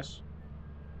off, I guess.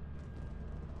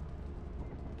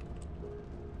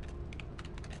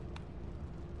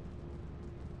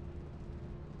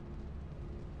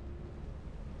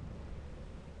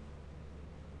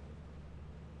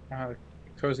 The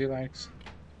cozy lights.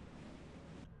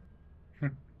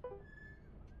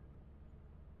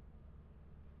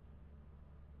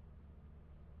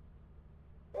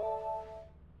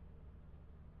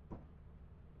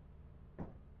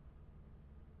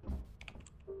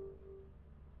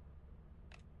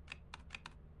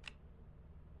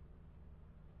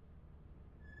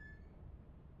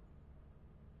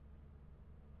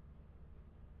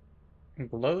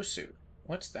 Glow suit.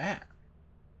 What's that?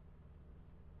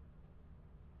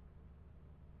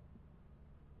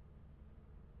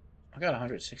 I got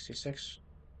 166.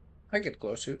 I get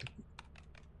glow suit.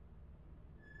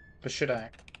 But should I?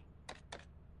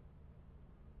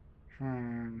 I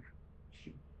don't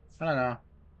know.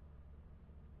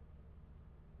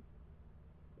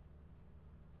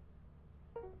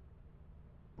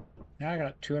 Now I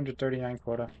got 239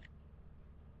 quota.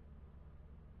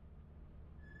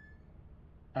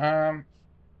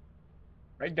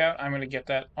 I doubt I'm gonna get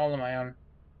that all on my own.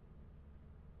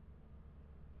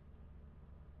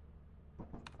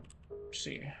 Let's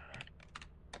see.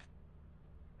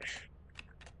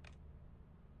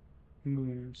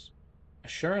 Moons.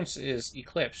 Assurance is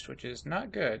eclipsed, which is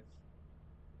not good.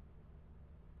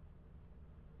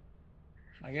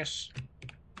 I guess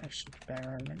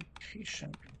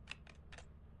experimentation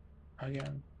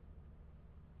again.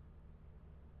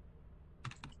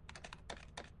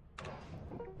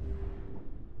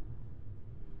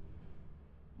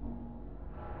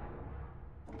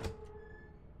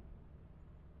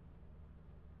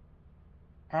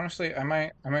 Honestly, I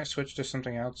might switch to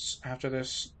something else after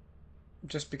this,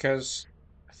 just because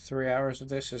 3 hours of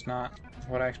this is not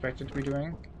what I expected to be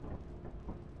doing.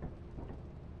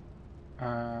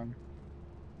 Um,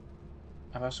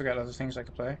 I've also got other things I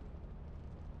could play,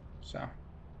 so.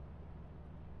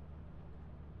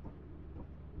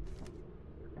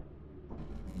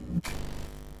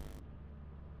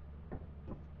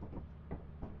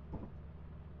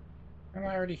 Am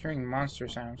I already hearing monster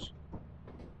sounds?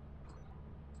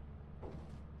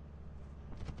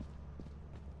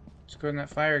 Let's go in that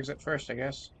fire exit first, I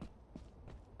guess.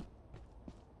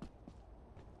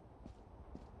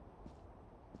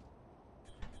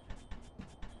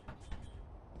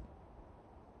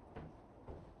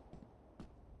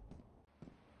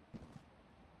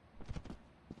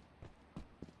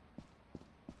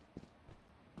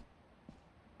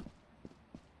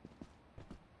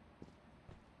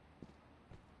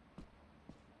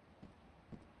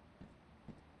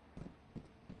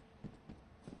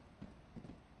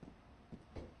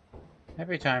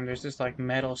 Every time there's this like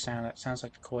metal sound that sounds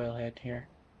like the coil head here.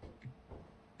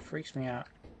 Freaks me out.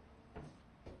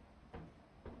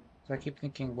 So I keep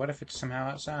thinking, what if it's somehow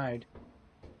outside?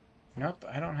 Nope,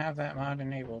 I don't have that mod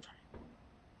enabled.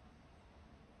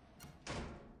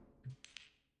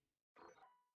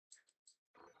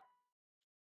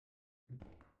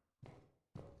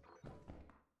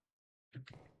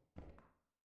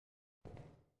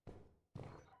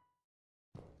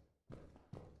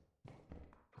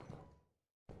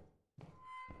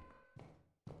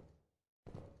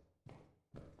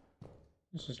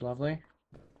 This is lovely.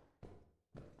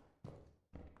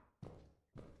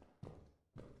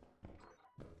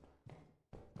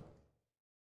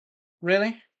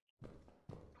 Really?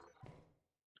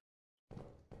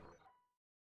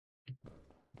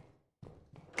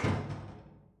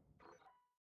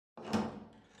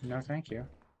 No, thank you.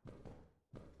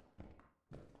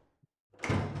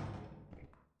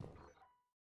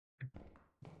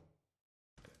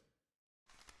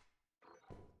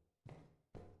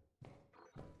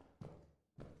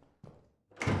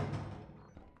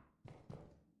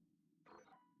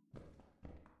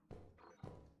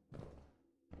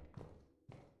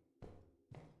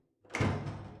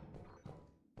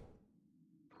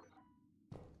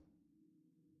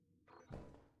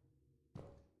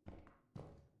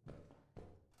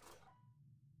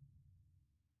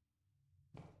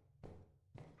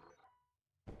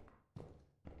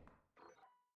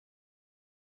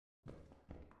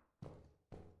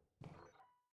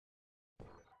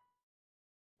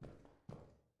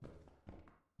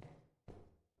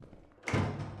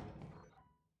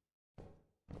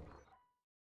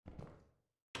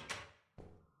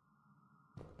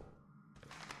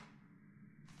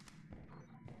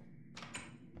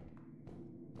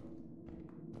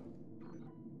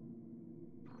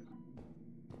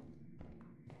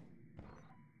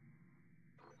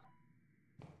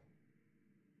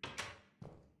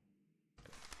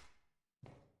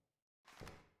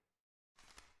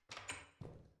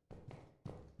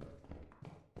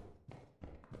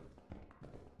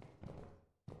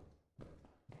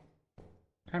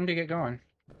 Time to get going.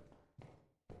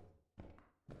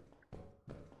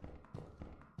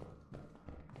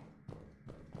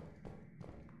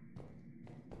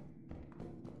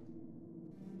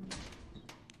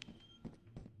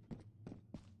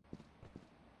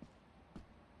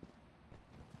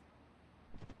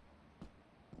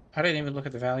 I didn't even look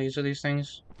at the values of these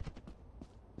things.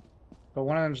 But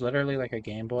one of them's literally like a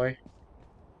Game Boy.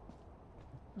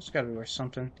 That's gotta be worth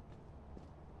something.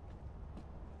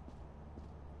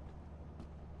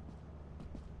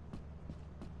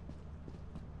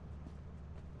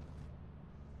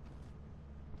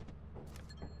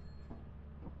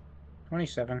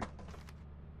 $27.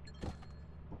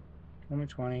 Only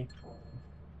 20.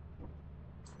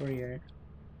 48.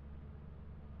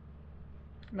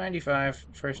 95.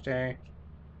 First day.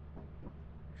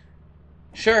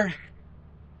 Sure.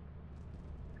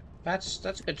 That's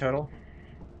a good total.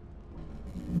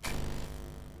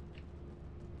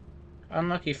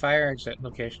 Unlucky fire exit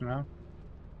location though.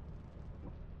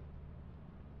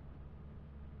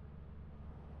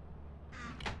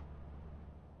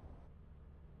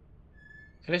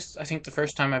 It is, I think, the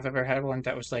first time I've ever had one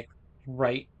that was like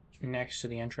right next to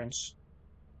the entrance.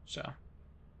 So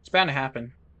it's bound to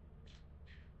happen.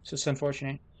 It's just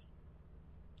unfortunate.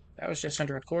 That was just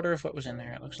under a quarter of what was in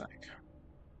there, it looks like.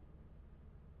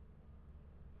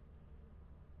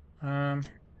 Um,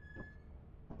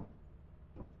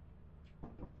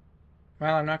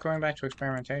 well, I'm not going back to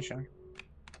experimentation.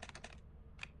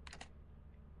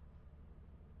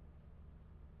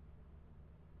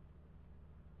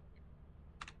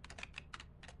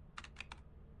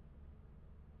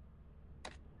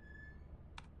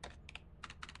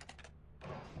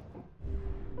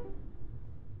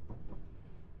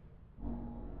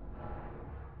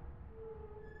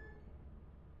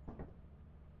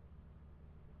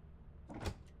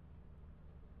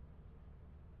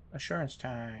 Assurance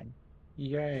time.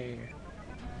 Yay.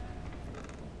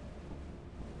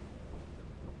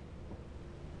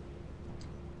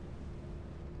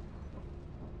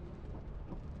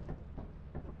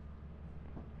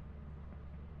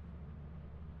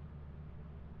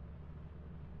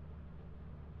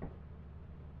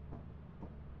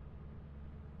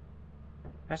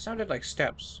 That sounded like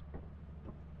steps.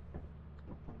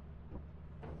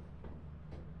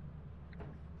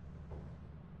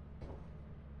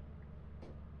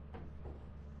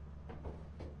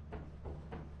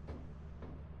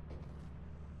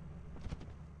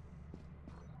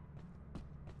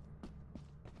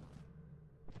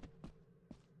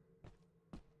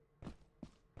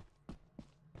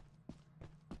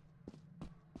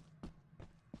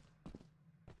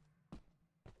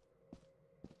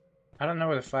 I don't know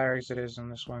where the fire exit is in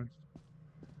this one.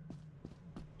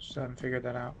 Still haven't figured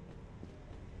that out.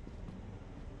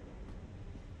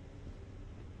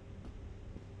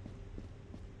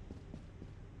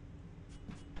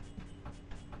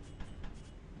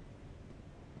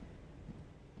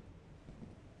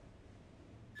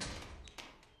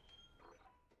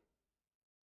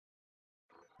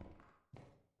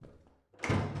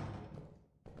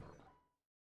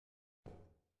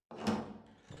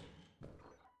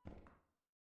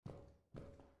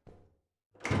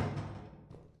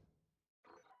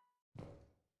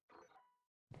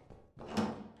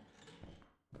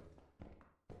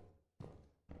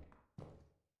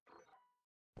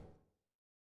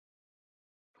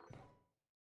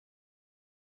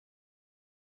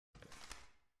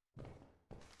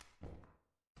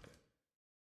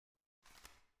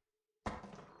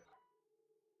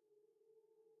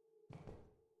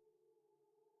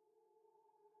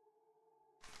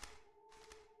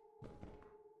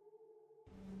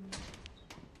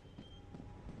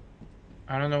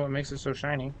 I don't know what makes it so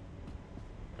shiny,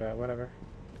 but whatever.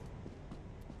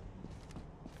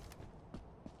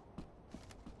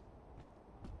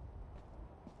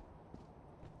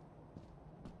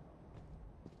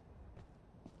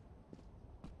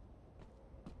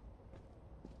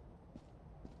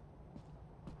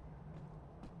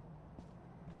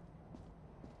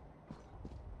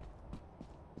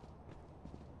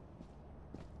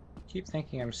 Keep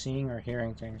thinking I'm seeing or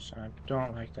hearing things, so I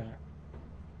don't like that.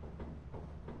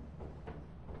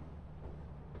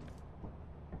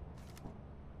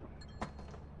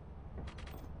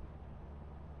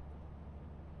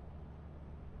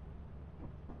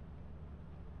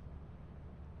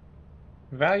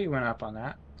 Value went up on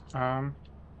that. I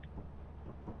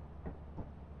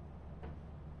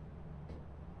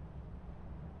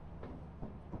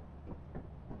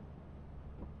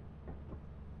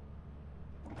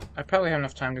probably have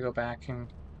enough time to go back and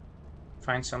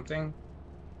find something,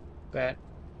 but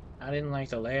I didn't like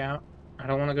the layout. I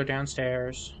don't want to go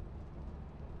downstairs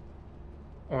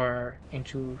or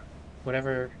into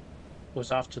whatever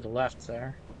was off to the left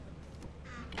there.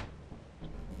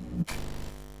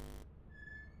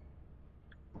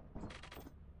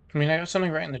 I mean, I got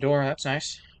something right in the door. That's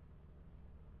nice.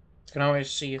 I can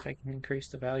always see if I can increase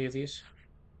the value of these.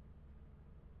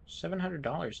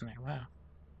 $700 in there. Wow.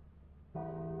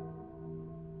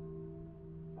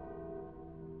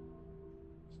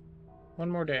 One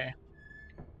more day.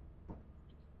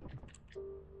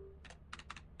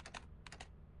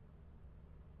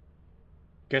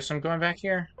 Guess I'm going back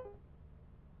here.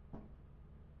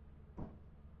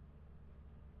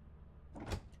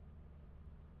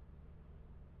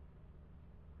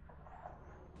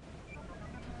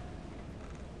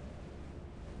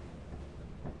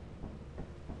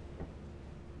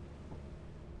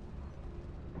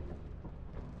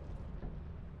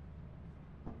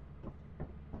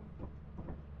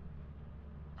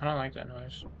 I don't like that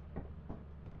noise.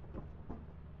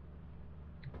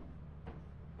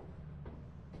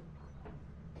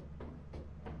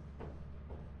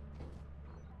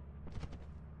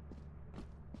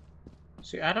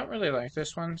 See, I don't really like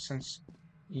this one since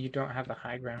you don't have the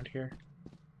high ground here.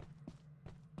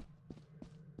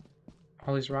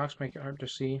 All these rocks make it hard to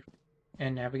see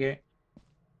and navigate.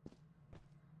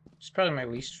 It's probably my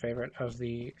least favorite of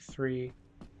the 3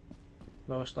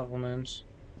 lowest level moons.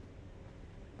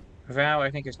 Vow, I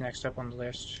think, is next up on the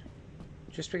list.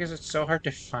 Just because it's so hard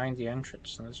to find the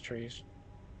entrance in those trees.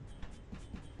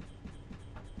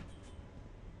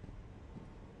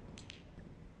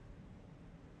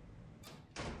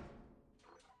 Of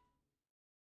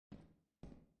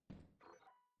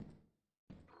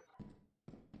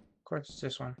course, it's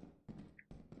this one.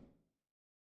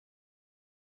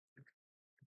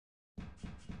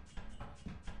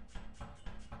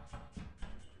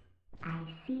 I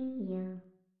see you.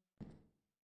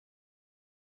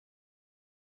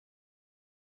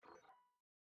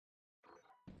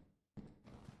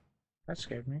 That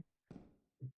scared me.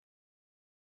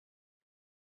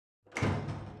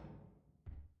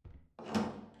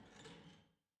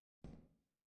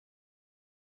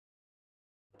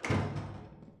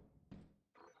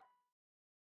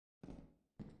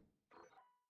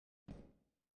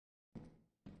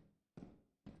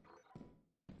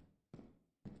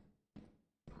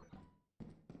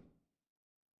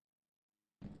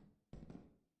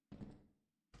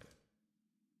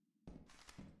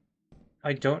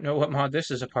 I don't know what mod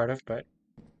this is a part of, but...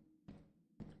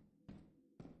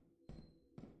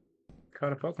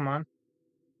 Caught a Pokemon.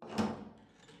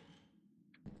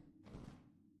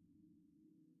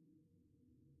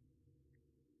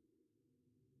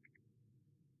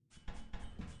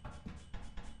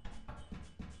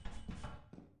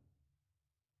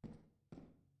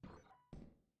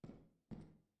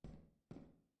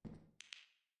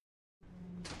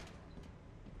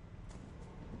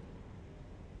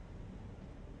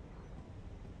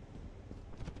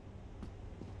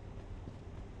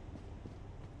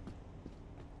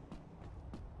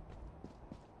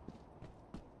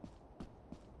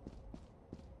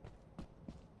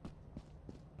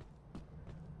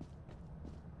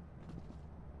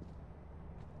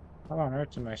 How on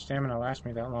earth did my stamina last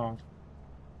me that long?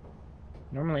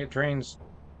 Normally it drains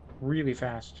really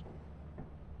fast.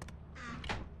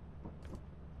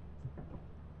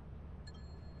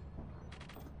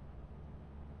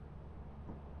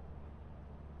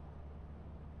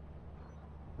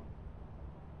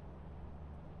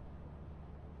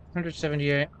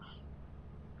 $178.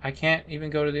 I can't even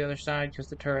go to the other side because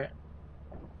the turret.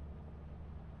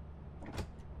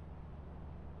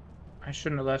 I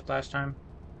shouldn't have left last time.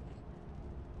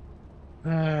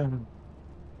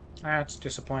 That's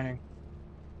disappointing.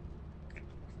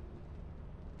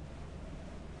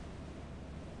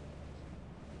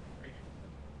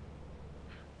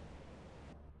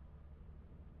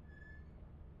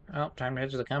 Well, time to head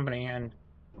to the company and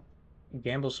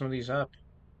gamble some of these up.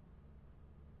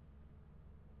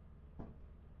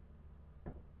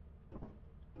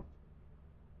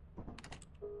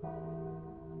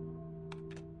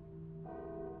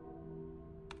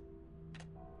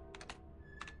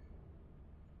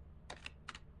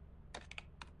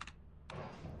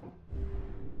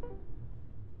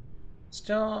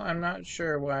 Still, I'm not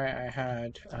sure why I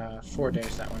had 4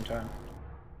 days that one time.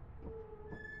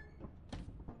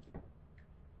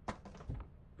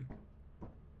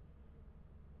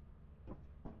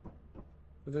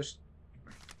 This,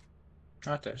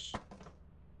 not this.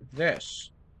 This,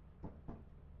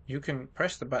 you can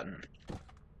press the button.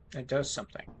 It does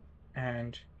something.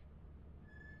 And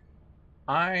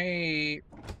I'm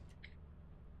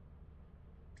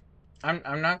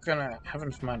not gonna have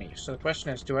enough money. So the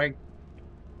question is, do I,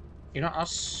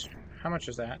 how much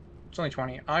is that? It's only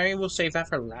 20. I will save that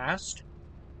for last.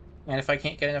 And if I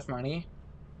can't get enough money,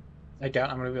 I doubt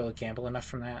I'm gonna be able to gamble enough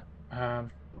from that.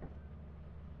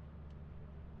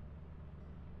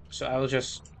 So I will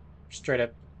just straight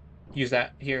up use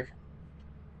that here.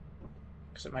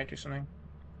 Because it might do something.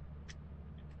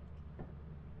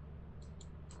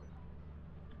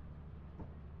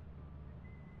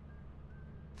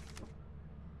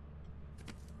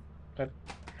 But,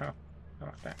 oh, I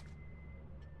want that.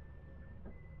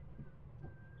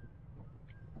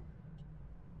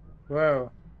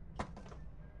 Whoa.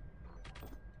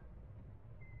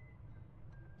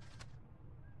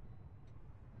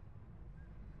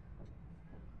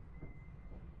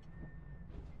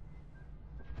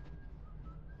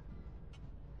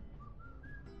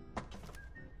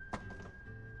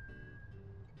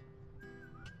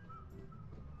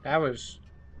 That was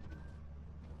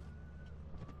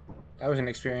an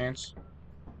experience.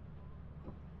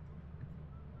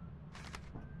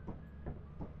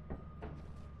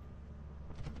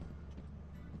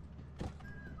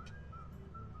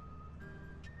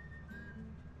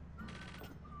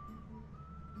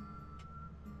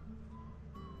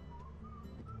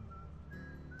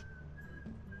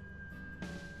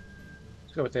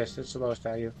 Let's go with this. It's the lowest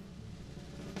value.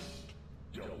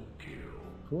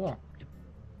 Cool.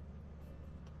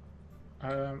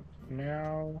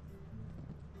 Now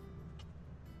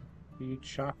the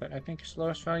chocolate, I think, is the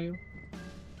lowest value.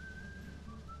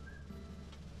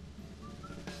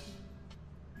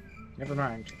 Never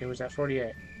mind. It was at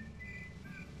 48.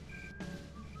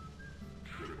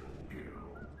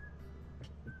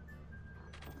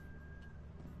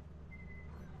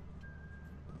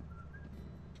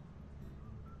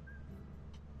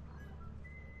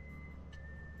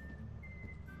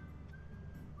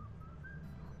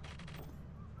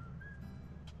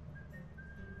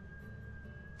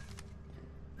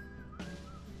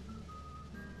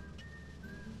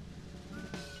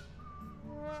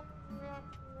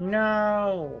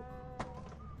 No!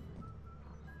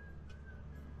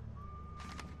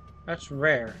 That's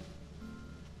rare.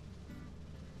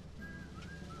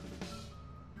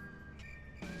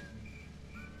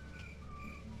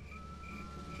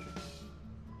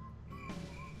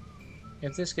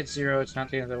 If this gets 0, it's not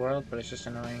the end of the world, but it's just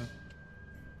annoying.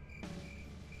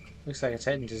 Looks like it's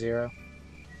heading to 0.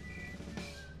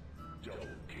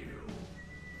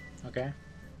 Okay.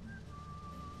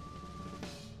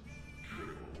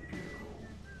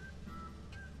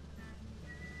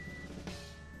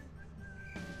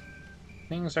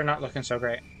 Things are not looking so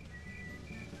great.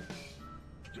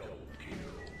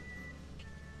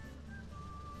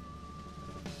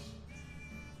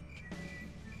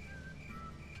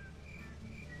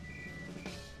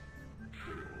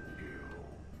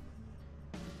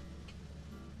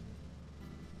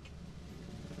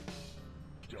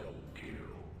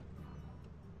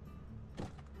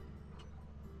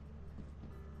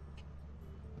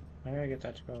 I gotta get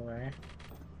that to go away.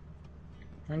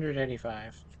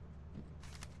 185.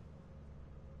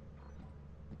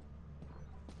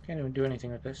 Can't even do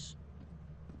anything with this.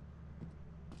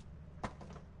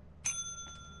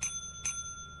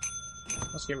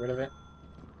 Let's get rid of it.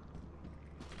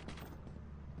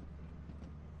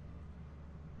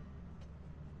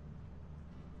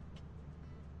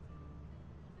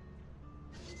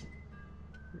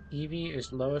 EV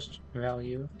is lowest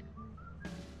value.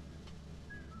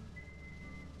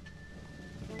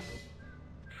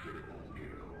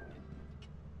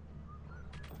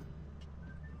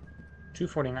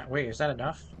 $249. Wait, is that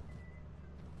enough?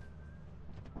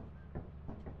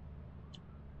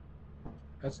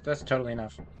 That's totally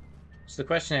enough. So the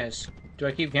question is, do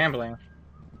I keep gambling?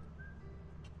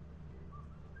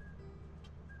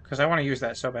 Because I want to use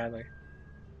that so badly.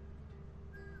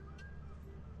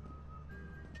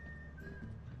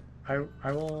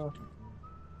 I will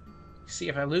see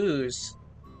if I lose.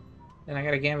 Then I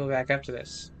gotta gamble back up to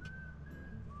this.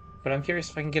 But I'm curious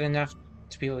if I can get enough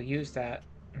to be able to use that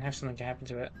and have something happen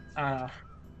to it. I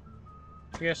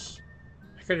guess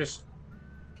I could just...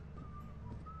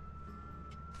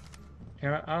 You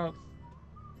know what,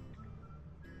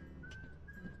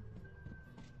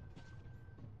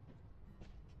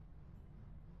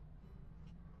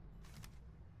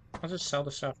 I'll just sell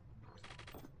the stuff.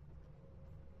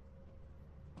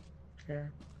 Okay.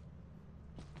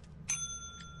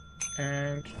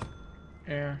 And...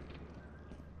 yeah.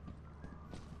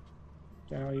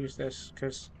 Then I'll use this,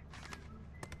 because...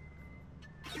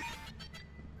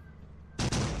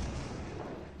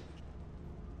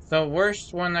 the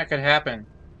worst one that could happen.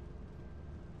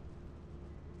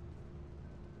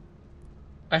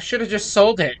 I should have just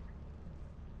sold it.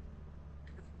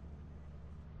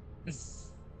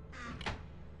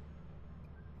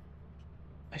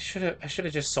 I should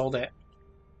have just sold it.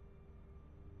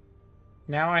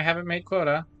 Now I haven't made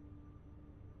quota.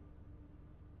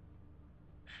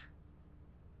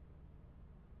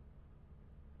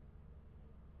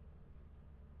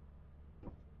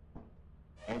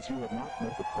 As you have not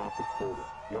met the profit quota,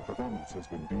 your performance has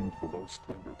been deemed below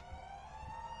standard.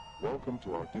 Welcome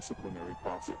to our disciplinary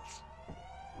process.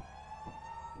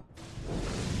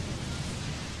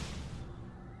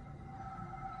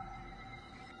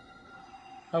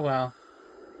 Oh well.